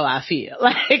understand how I feel?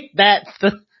 Like that's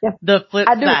the flip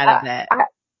side of that.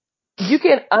 You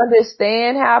can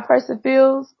understand how a person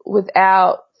feels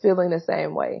without feeling the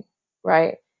same way,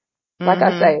 right? Like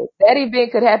I say, that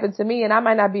event could happen to me and I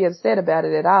might not be upset about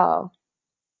it at all.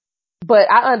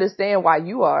 But I understand why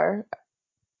you are.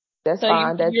 That's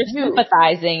fine. That's you're you.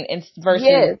 Sympathizing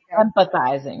versus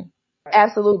empathizing.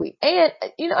 Absolutely. And,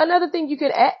 another thing, you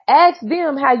can ask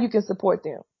them how you can support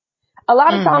them. A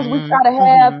lot of times we try to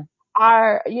have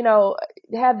our,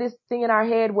 have this thing in our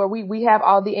head where we have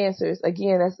all the answers.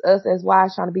 Again, that's us as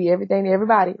wives trying to be everything to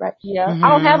everybody, right? Yeah. I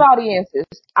don't have all the answers.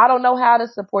 I don't know how to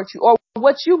support you or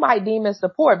what you might deem as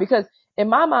support, because in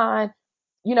my mind,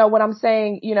 when I'm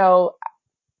saying,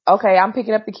 okay, I'm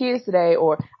picking up the kids today,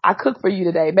 or I cook for you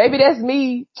today. Maybe that's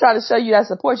me trying to show you that I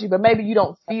support you, but maybe you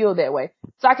don't feel that way.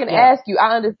 So I can ask you,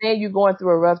 I understand you're going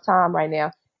through a rough time right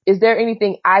now. Is there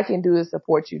anything I can do to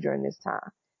support you during this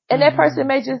time? And that person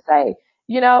may just say,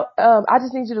 I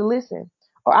just need you to listen,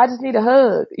 or I just need a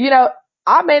hug.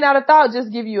 I may not have thought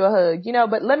just give you a hug,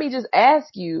 but let me just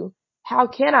ask you, how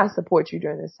can I support you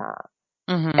during this time?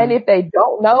 And if they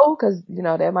don't know, cause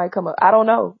that might come up, I don't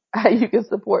know how you can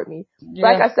support me. Yeah.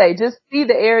 Like I say, just see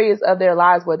the areas of their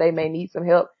lives where they may need some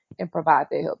help and provide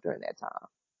their help during that time.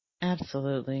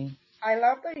 Absolutely. I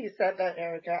love that you said that,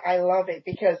 Erica. I love it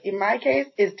because in my case,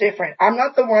 it's different. I'm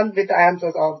not the one with the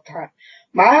answers all the time.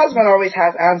 My husband always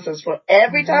has answers for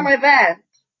every time I vent.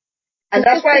 And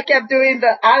that's why I kept doing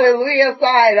the hallelujah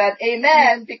side and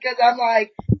amen, because I'm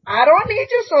like, I don't need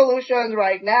your solutions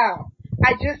right now.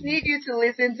 I just need you to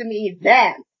listen to me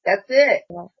then. That's it.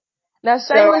 Now,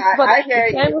 shameless for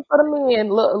the men,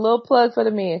 a little plug for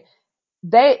the men.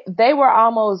 They were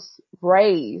almost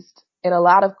raised in a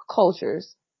lot of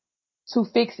cultures to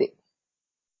fix it.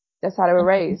 That's how they were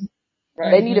raised. Right.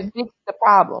 They need to fix the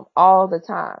problem all the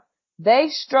time. They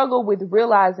struggle with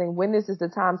realizing when this is the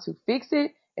time to fix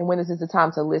it and when this is the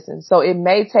time to listen. So it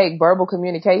may take verbal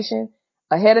communication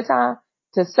ahead of time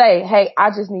to say, hey, I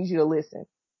just need you to listen.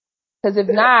 Because if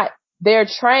not, they're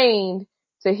trained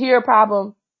to hear a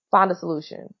problem, find a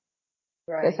solution.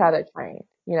 Right. That's how they're trained,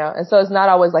 and so it's not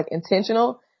always like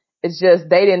intentional. It's just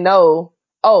they didn't know,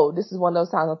 oh, this is one of those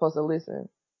times I'm supposed to listen,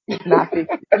 not fix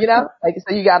it, like,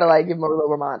 so you got to like give them a little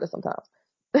reminder sometimes.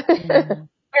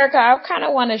 Erica, I kind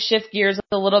of want to shift gears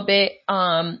a little bit.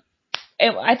 I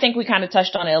think we kind of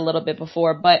touched on it a little bit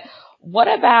before, but what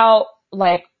about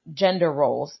like gender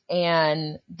roles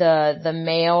and the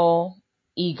male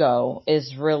ego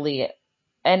is really,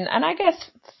 and I guess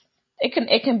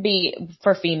it can be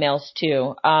for females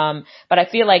too. But I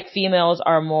feel like females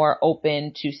are more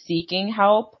open to seeking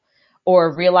help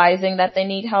or realizing that they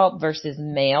need help versus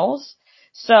males.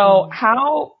 So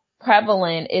how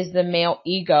prevalent is the male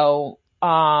ego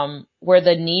where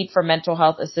the need for mental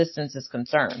health assistance is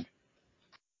concerned?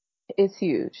 It's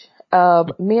huge.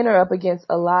 Men are up against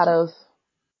a lot of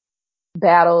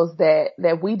battles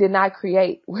that we did not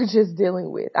create. We're just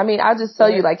dealing with. I mean, I'll just tell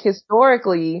you, like,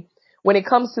 historically, when it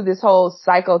comes to this whole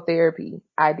psychotherapy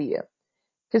idea,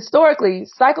 historically,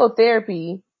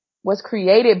 psychotherapy was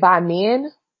created by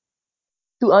men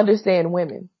to understand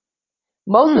women.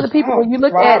 Most of the people, when you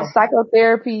look at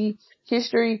psychotherapy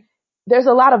history, there's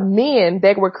a lot of men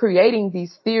that were creating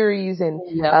these theories and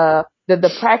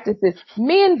the practices.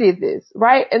 Men did this,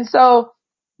 right? And so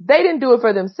they didn't do it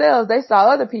for themselves. They saw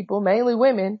other people, mainly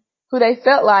women, who they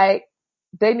felt like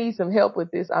they need some help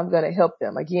with this. I'm going to help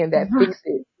them. Again, that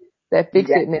fix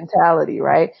it mentality,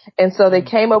 right? And so they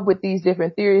came up with these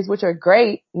different theories, which are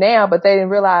great now, but they didn't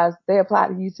realize they apply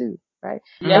to you too. Right.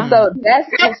 Yeah. And so that's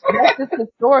just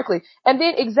historically. And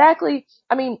then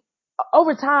I mean,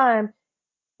 over time,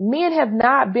 men have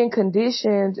not been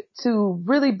conditioned to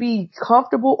really be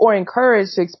comfortable or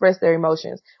encouraged to express their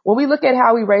emotions. When we look at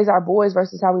how we raise our boys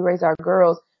versus how we raise our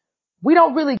girls, we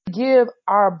don't really give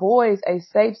our boys a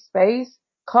safe space,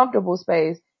 comfortable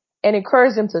space, and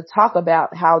encourage them to talk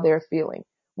about how they're feeling.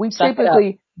 We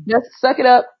typically just suck it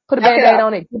up, put a Band-Aid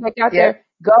on it, get back out there,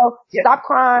 go, stop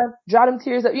crying, dry them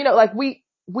tears up. You know, like we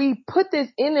put this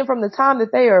in them from the time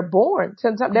that they are born,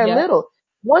 from the time they're little.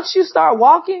 Once you start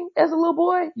walking as a little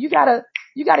boy, you gotta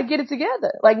get it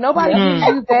together. Like nobody gives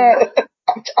you that.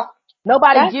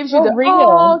 Nobody gives you the real.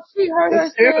 Oh, she hurt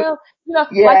herself. You know,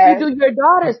 like you do your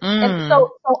daughters. And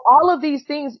so all of these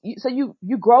things, so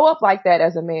you grow up like that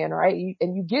as a man, right?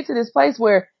 And you get to this place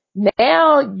where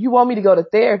now you want me to go to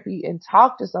therapy and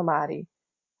talk to somebody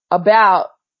about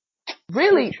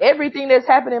really everything that's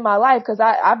happened in my life, because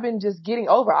I've been just getting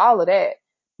over all of that.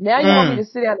 Now you want me to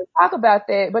sit down and talk about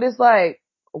that, but it's like,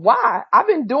 why? I've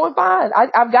been doing fine.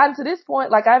 I've gotten to this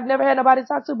point, like I've never had nobody to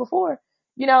talk to before,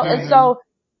 you know, and so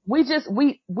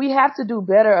we have to do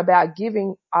better about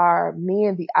giving our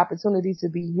men the opportunity to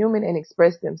be human and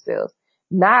express themselves,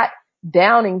 not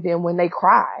downing them when they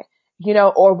cry, you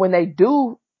know, or when they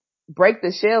do break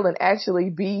the shell and actually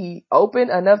be open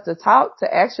enough to talk,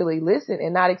 to actually listen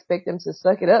and not expect them to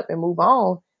suck it up and move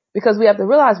on, because we have to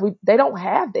realize they don't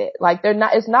have that. Like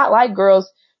it's not like girls,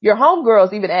 your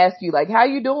homegirls even ask you like, how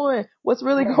you doing? What's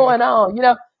really going on? You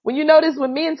know, when you notice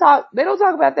when men talk, they don't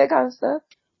talk about that kind of stuff.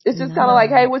 It's just kind of like,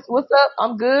 hey, what's up?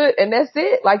 I'm good. And that's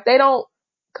it. Like they don't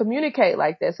communicate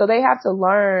like that. So they have to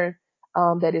learn,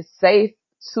 that it's safe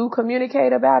to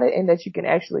communicate about it and that you can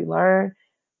actually learn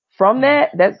from that.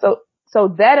 That's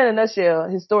so that in a nutshell,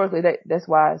 historically, that's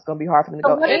why it's going to be hard for them to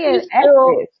go.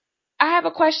 And I have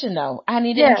a question though. I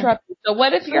need to interrupt you. So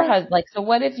what if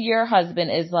your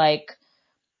husband is like,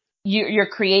 you're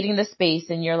creating the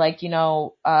space and you're like, you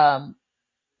know,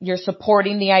 you're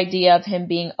supporting the idea of him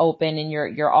being open and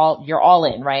you're all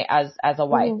in, right? As a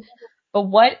wife. But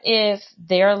what if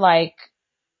they're like,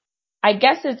 I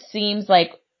guess it seems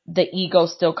like the ego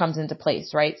still comes into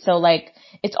place, right? So like,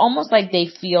 it's almost like they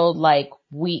feel like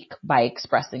weak by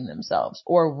expressing themselves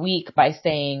or weak by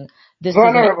saying this is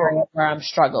an area where I'm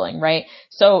struggling, right?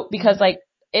 So because like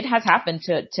it has happened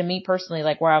to me personally,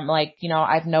 like where I'm like, you know,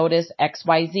 I've noticed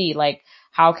XYZ, like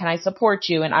how can I support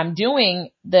you? And I'm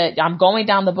going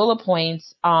down the bullet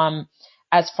points,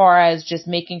 as far as just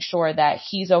making sure that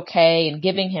he's okay and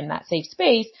giving him that safe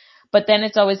space. But then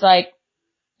it's always like,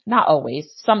 not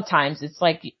always. Sometimes it's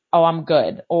like, oh, I'm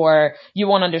good, or you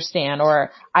won't understand,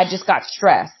 or I just got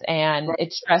stressed, and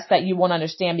it's stress that you won't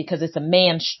understand because it's a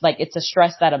man, like it's a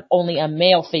stress that only a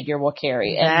male figure will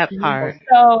carry. That part.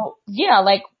 So yeah,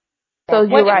 like, so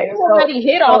you're right. You already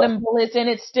hit all them bullets, and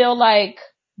it's still like,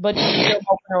 but you're still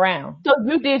moving around. So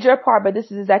you did your part, but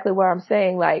this is exactly what I'm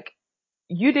saying. Like,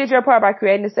 you did your part by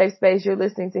creating a safe space. You're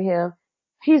listening to him.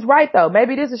 He's right though.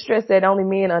 Maybe there's a stress that only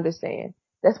men understand.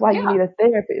 That's why you need a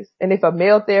therapist. And if a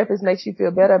male therapist makes you feel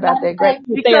better about that, great.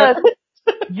 Because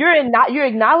you're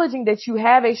acknowledging that you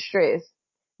have a stress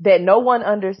that no one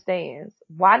understands.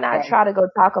 Why not try to go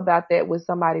talk about that with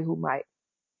somebody who might?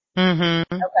 Okay.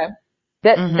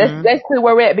 That's basically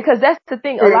where we're at, because that's the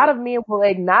thing. A lot of men will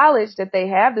acknowledge that they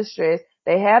have the stress,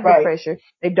 they have the pressure.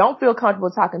 They don't feel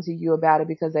comfortable talking to you about it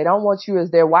because they don't want you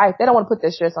as their wife. They don't want to put their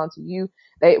stress onto you.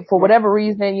 They, for whatever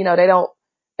reason, you know,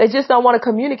 they just don't want to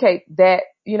communicate that,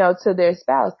 you know, to their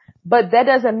spouse. But that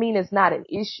doesn't mean it's not an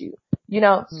issue, you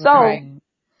know? So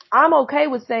I'm okay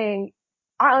with saying,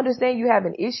 I understand you have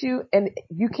an issue and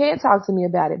you can't talk to me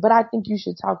about it, but I think you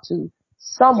should talk to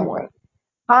someone.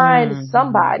 Find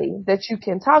somebody that you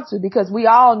can talk to, because we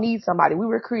all need somebody. We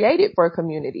were created for a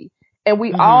community, and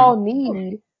we all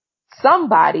need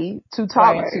somebody to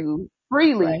talk to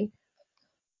freely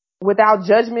without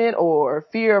judgment or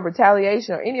fear of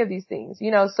retaliation or any of these things,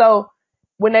 so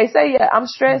when they say, yeah, I'm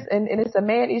stressed and it's a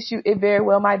man issue, it very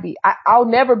well might be. I'll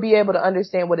never be able to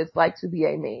understand what it's like to be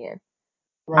a man.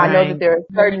 Right. I know that there are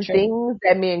certain things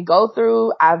that men go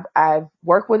through. I've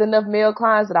worked with enough male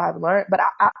clients that I've learned, but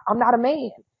I'm not a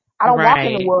man. I don't walk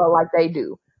in the world like they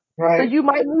do. Right. So you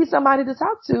might need somebody to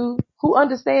talk to who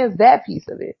understands that piece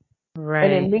of it. Right.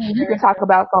 And then you can talk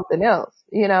about something else,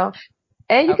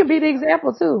 and you can be the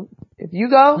example too. If you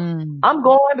go, I'm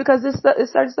going because this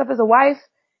certain stuff as a wife,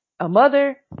 a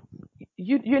mother,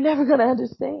 you're never going to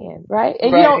understand, right?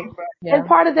 And you don't, and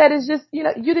part of that is just, you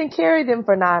didn't carry them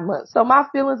for 9 months. So my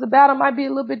feelings about them might be a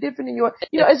little bit different than yours.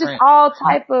 It's just all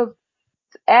type of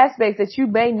aspects that you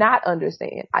may not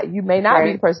understand. You may not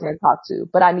be the person to talk to,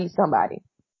 but I need somebody.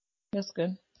 That's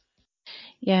good.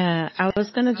 Yeah, I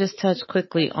was going to just touch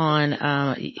quickly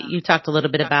on, you talked a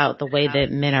little bit about the way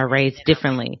that men are raised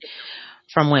differently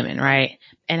from women, right?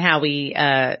 And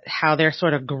how they're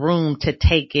sort of groomed to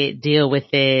take it, deal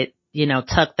with it,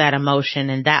 tuck that emotion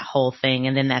and that whole thing.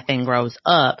 And then that thing grows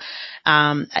up.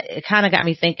 It kind of got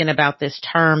me thinking about this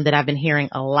term that I've been hearing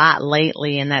a lot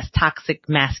lately, and that's toxic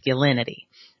masculinity,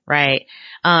 right?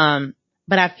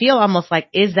 But I feel almost like,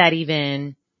 is that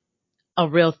even a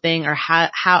real thing, or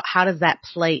how does that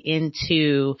play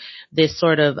into this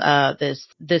sort of,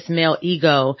 this male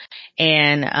ego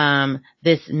and,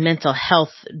 this mental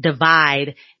health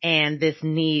divide and this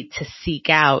need to seek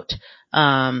out,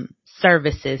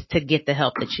 services to get the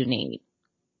help that you need?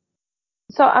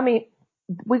 So, I mean,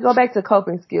 we go back to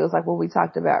coping skills, like what we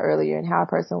talked about earlier and how a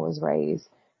person was raised.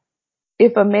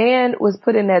 If a man was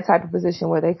put in that type of position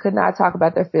where they could not talk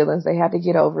about their feelings, they had to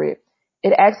get over it,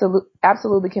 it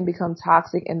absolutely can become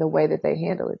toxic in the way that they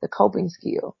handle it. The coping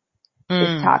skill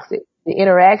is toxic. The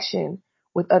interaction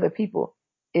with other people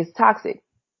is toxic.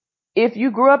 If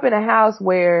you grew up in a house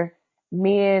where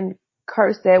men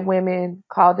cursed at women,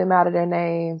 called them out of their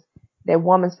names, that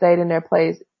woman stayed in their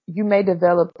place, you may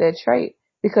develop that trait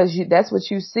because that's what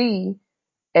you see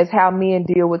as how men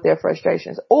deal with their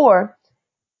frustrations. Or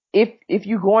if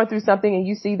you're going through something and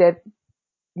you see that,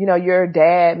 your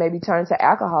dad maybe turned to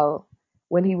alcohol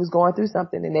when he was going through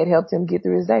something and that helped him get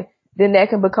through his day, then that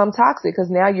can become toxic because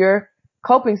now your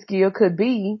coping skill could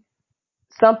be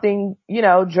something,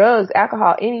 drugs,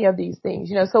 alcohol, any of these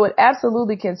things, so it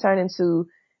absolutely can turn into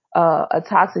a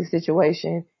toxic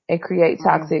situation and create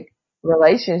toxic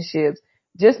relationships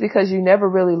just because you never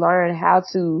really learn how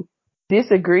to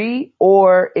disagree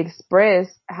or express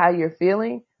how you're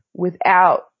feeling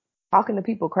without talking to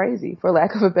people crazy, for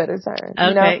lack of a better term.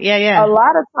 Okay. Yeah. A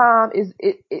lot of time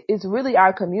it's really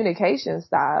our communication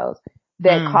styles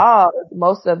that cause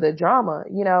most of the drama,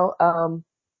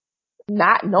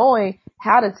 not knowing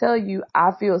how to tell you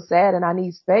I feel sad and I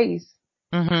need space.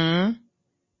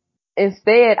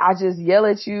 Instead, I just yell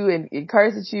at you and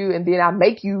curse at you and then I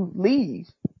make you leave,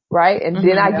 right? And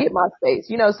then I get my space,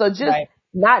 so just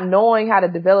not knowing how to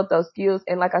develop those skills.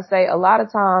 And like I say, a lot of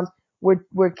times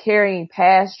we're carrying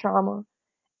past trauma.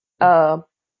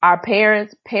 Our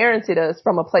parents parented us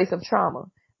from a place of trauma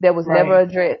that was never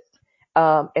addressed.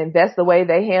 And that's the way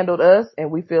they handled us.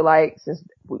 And we feel like since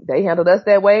they handled us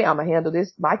that way, I'm going to handle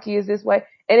my kids this way.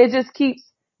 And it just keeps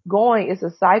going. It's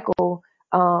a cycle,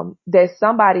 that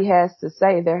somebody has to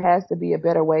say there has to be a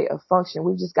better way of functioning.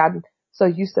 We've just gotten so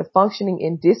used to functioning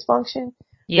in dysfunction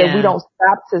that we don't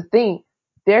stop to think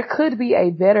there could be a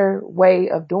better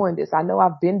way of doing this. I know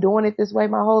I've been doing it this way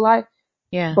my whole life.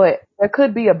 Yeah. But there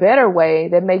could be a better way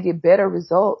that may get better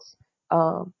results,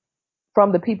 from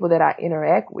the people that I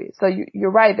interact with. So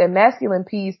you're right, that masculine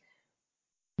piece,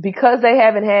 because they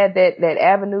haven't had that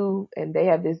avenue and they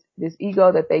have this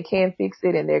ego that they can fix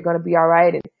it and they're going to be all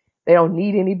right and they don't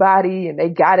need anybody and they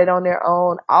got it on their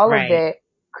own. All of that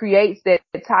creates that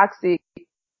toxic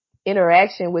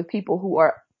interaction with people who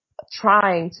are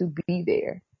trying to be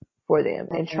there for them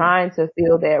and trying to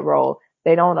fill that role.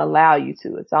 They don't allow you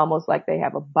to. It's almost like they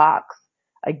have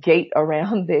a gate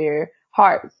around their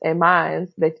hearts and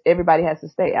minds that everybody has to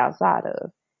stay outside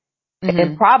of.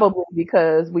 And probably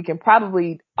because we can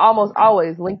probably almost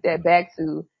always link that back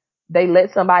to they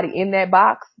let somebody in that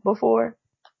box before.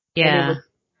 Yeah. And it was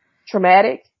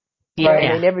traumatic. Yeah.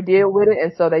 And they never deal with it.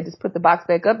 And so they just put the box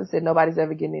back up and said, nobody's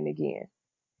ever getting in again.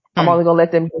 I'm only going to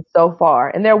let them get so far.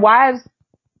 And their wives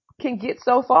can get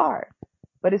so far,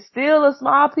 but it's still a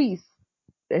small piece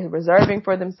they're reserving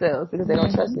for themselves because they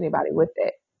don't trust anybody with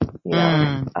that,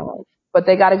 but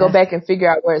they got to go back and figure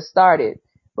out where it started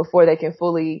before they can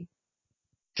fully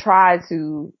try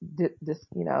to,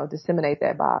 disseminate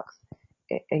that box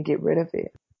and get rid of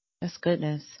it. That's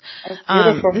goodness. That's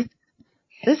beautiful.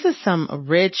 This is some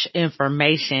rich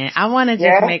information. I want to just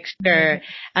Yeah. make sure,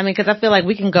 I mean, cause I feel like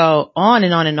we can go on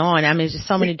and on and on. I mean, there's just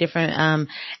so many different,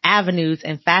 avenues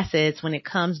and facets when it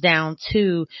comes down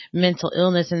to mental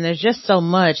illness. And there's just so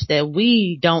much that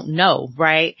we don't know,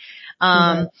 right?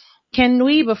 Can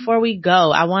we, before we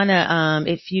go, I want to,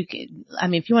 if you can, I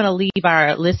mean, if you want to leave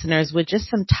our listeners with just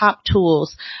some top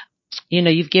tools. You know,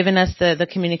 you've given us the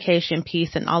communication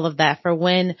piece and all of that for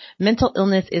when mental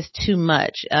illness is too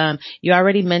much. You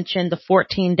already mentioned the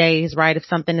 14 days, right? If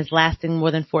something is lasting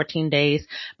more than 14 days,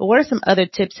 but what are some other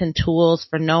tips and tools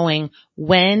for knowing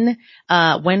when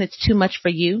it's too much for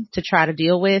you to try to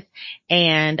deal with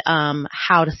and,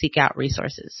 how to seek out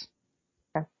resources?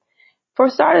 For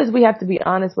starters, we have to be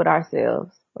honest with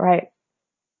ourselves, right?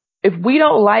 If we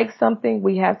don't like something,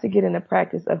 we have to get in the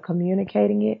practice of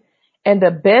communicating it. And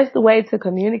the best way to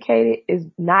communicate it is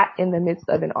not in the midst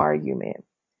of an argument.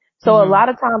 So a lot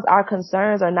of times our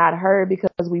concerns are not heard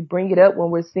because we bring it up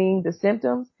when we're seeing the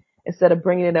symptoms instead of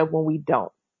bringing it up when we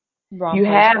don't. You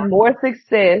have more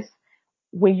success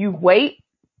when you wait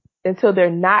until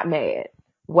they're not mad.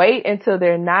 Wait until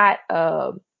they're not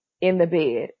in the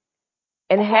bed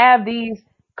and have these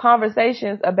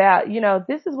conversations about, you know,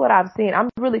 this is what I've seen. I'm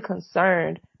really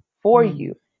concerned for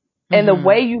you. And the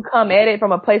way you come at it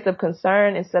from a place of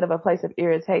concern instead of a place of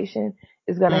irritation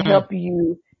is going to help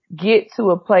you get to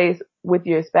a place with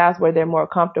your spouse where they're more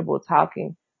comfortable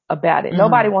talking about it.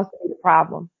 Nobody wants to be the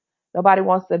problem. Nobody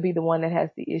wants to be the one that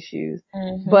has the issues,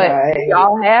 but we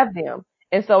all have them.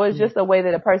 And so it's just a way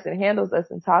that a person handles us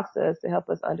and talks to us to help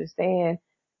us understand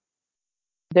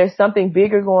there's something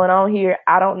bigger going on here.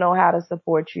 I don't know how to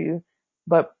support you,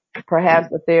 but perhaps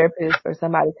a therapist or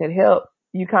somebody could help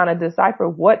you kind of decipher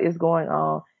what is going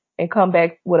on and come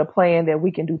back with a plan that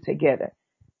we can do together.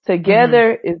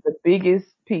 Together is the biggest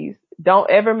piece.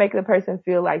 Don't ever make the person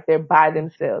feel like they're by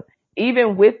themselves.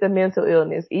 Even with the mental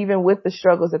illness, even with the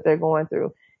struggles that they're going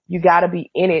through, you got to be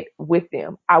in it with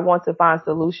them. I want to find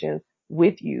solutions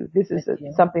with you. This is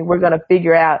something we're going to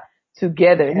figure out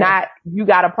together, not you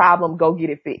got a problem, go get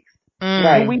it fixed.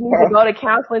 Do we need to go to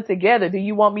counseling together? Do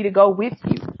you want me to go with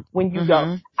you when you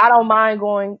go? I don't mind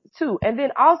going too. And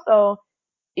then also,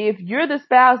 if you're the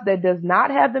spouse that does not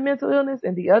have the mental illness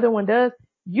and the other one does,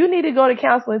 you need to go to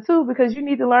counseling too because you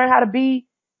need to learn how to be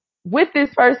with this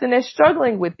person that's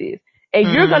struggling with this.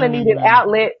 And you're going to need an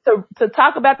outlet to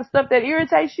talk about the stuff that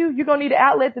irritates you. You're going to need an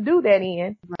outlet to do that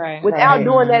in without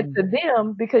doing that to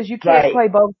them because you can't play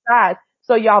both sides.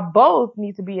 So y'all both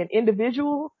need to be in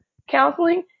individual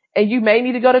counseling and you may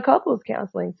need to go to couples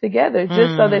counseling together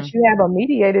just so that you have a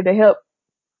mediator to help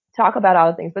talk about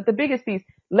all the things. But the biggest piece,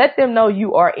 let them know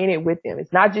you are in it with them.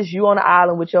 It's not just you on the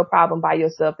island with your problem by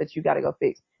yourself that you got to go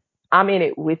fix. I'm in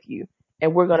it with you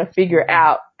and we're going to figure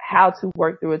out how to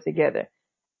work through it together.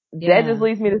 That just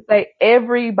leads me to say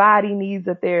everybody needs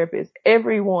a therapist.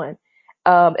 Everyone.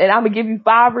 And I'm going to give you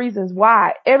 5 reasons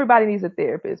why everybody needs a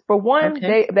therapist. For one,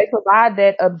 they provide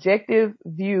that objective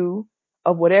view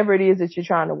of whatever it is that you're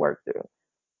trying to work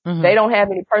through. They don't have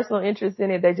any personal interest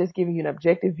in it. They're just giving you an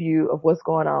objective view of what's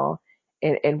going on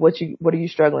and what are you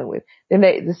struggling with. Then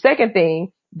the second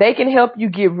thing, they can help you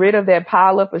get rid of that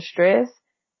pile up of stress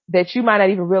that you might not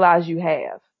even realize you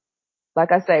have.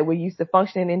 Like I say, we're used to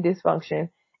functioning in dysfunction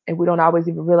and we don't always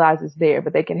even realize it's there,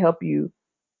 but they can help you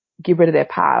get rid of that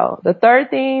pile. The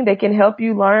third thing, they can help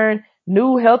you learn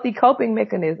new healthy coping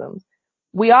mechanisms.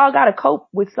 We all got to cope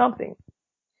with something.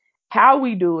 How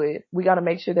we do it, we got to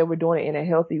make sure that we're doing it in a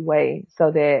healthy way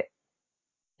so that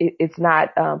it's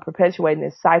not perpetuating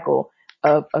this cycle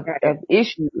of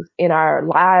issues in our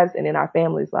lives and in our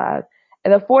families' lives.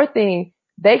 And the fourth thing,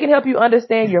 they can help you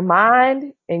understand your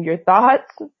mind and your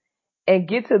thoughts and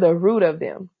get to the root of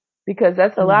them because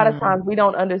that's a lot of times we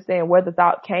don't understand where the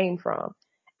thought came from.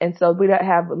 And so we don't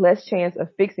have less chance of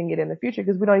fixing it in the future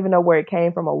because we don't even know where it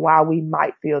came from or why we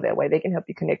might feel that way. They can help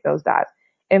you connect those dots.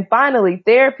 And finally,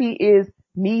 therapy is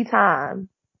me time.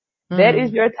 That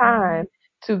is your time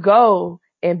to go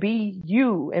and be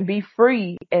you and be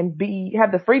free and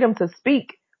have the freedom to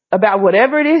speak about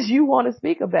whatever it is you want to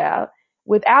speak about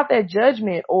without that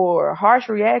judgment or harsh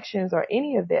reactions or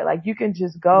any of that. Like you can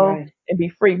just go and be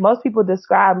free. Most people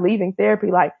describe leaving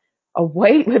therapy like a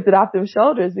weight lifted off their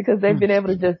shoulders because they've been able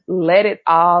to just let it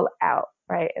all out.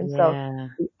 Right. And so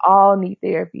we all need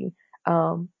therapy.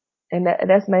 And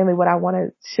that's mainly what I want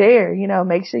to share. You know,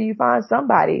 make sure you find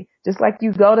somebody. Just like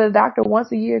you go to the doctor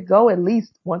once a year, go at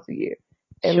least once a year.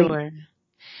 At least.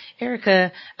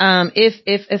 Erica,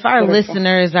 if our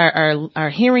listeners are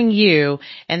hearing you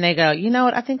and they go, you know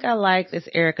what, I think I like this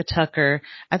Erica Tucker.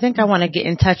 I think I want to get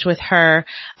in touch with her.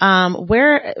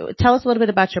 Tell us a little bit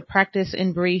about your practice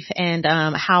in brief and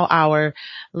how our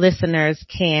listeners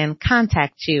can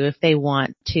contact you if they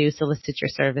want to solicit your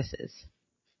services.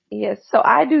 Yes. So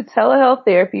I do telehealth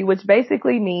therapy, which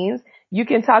basically means you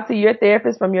can talk to your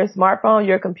therapist from your smartphone,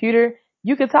 your computer.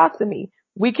 You can talk to me.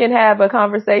 We can have a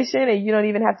conversation and you don't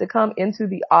even have to come into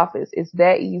the office. It's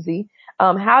that easy.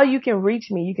 How you can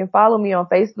reach me, you can follow me on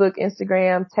Facebook,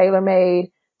 Instagram,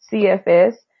 TaylorMade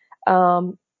CFS.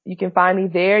 You can find me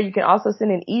there. You can also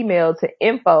send an email to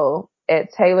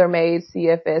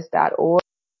info@taylormadecfs.org.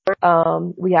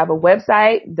 We have a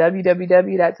website,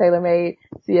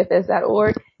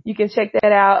 www.taylormadecfs.org. You can check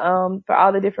that out, for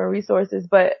all the different resources.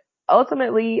 But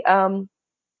ultimately,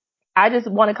 I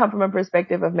just want to come from a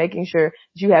perspective of making sure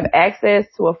that you have access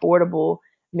to affordable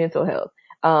mental health.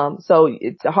 So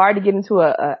it's hard to get into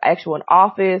a actual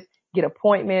office, get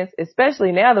appointments,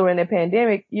 especially now that we're in the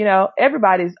pandemic. You know,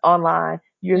 everybody's online.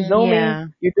 You're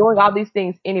Zooming, you're doing all these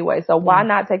things anyway. So why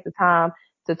not take the time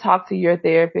to talk to your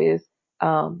therapist,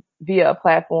 via a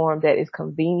platform that is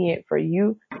convenient for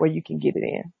you where you can get it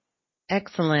in.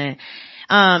 Excellent.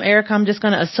 Erica, I'm just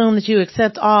going to assume that you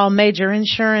accept all major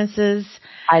insurances.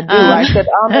 I do. I accept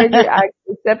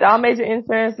all major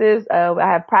insurances. I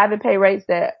have private pay rates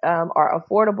that are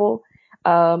affordable.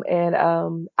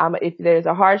 If there's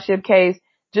a hardship case,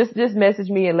 just message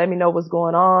me and let me know what's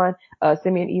going on.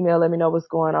 Send me an email, let me know what's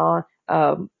going on.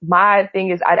 My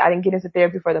thing is I didn't get into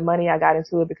therapy for the money. I got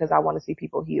into it because I want to see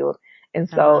people healed. And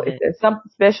so if there's something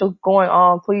special going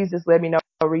on, please just let me know,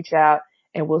 reach out,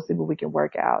 and we'll see what we can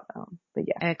work out. But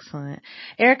yeah. Excellent.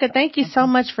 Erica, thank you so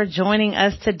much for joining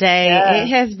us today. Yeah. It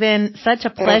has been such a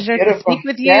pleasure to speak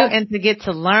with you and to get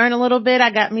to learn a little bit.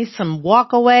 I got me some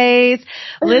walkaways.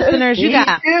 Listeners, you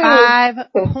got 5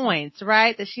 points,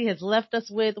 right, that she has left us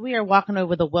with. We are walking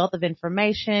over the wealth of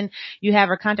information. You have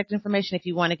her contact information if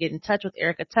you want to get in touch with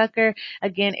Erica Tucker.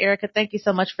 Again, Erica, thank you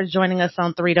so much for joining us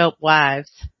on 3 Dope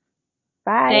Wives.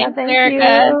 Bye. Thanks,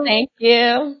 Erica. Thank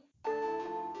you.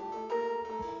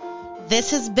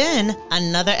 This has been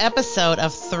another episode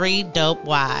of 3 Dope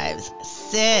Wives.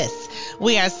 Sis,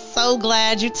 we are so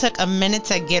glad you took a minute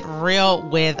to get real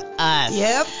with us.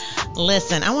 Yep.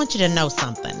 Listen, I want you to know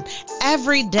something.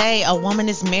 Every day a woman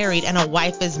is married and a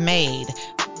wife is made.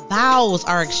 Vows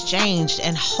are exchanged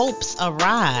and hopes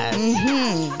arise.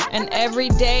 Mm-hmm. And every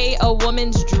day a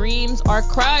woman's dreams are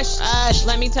crushed.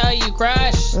 Let me tell you,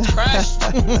 crushed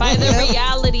by the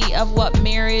reality of what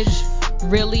marriage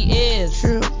really is.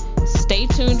 True. Stay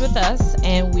tuned with us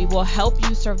and we will help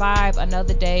you survive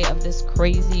another day of this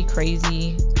crazy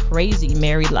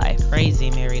married life.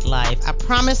 Crazy married life. I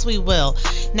promise we will.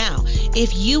 Now,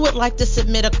 if you would like to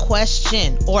submit a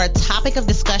question or a topic of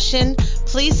discussion,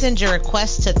 please send your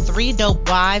request to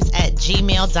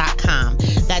 3dopewives@gmail.com.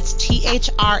 That's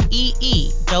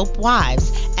THREE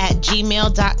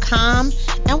dopewives@gmail.com.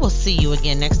 And we'll see you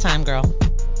again next time, girl.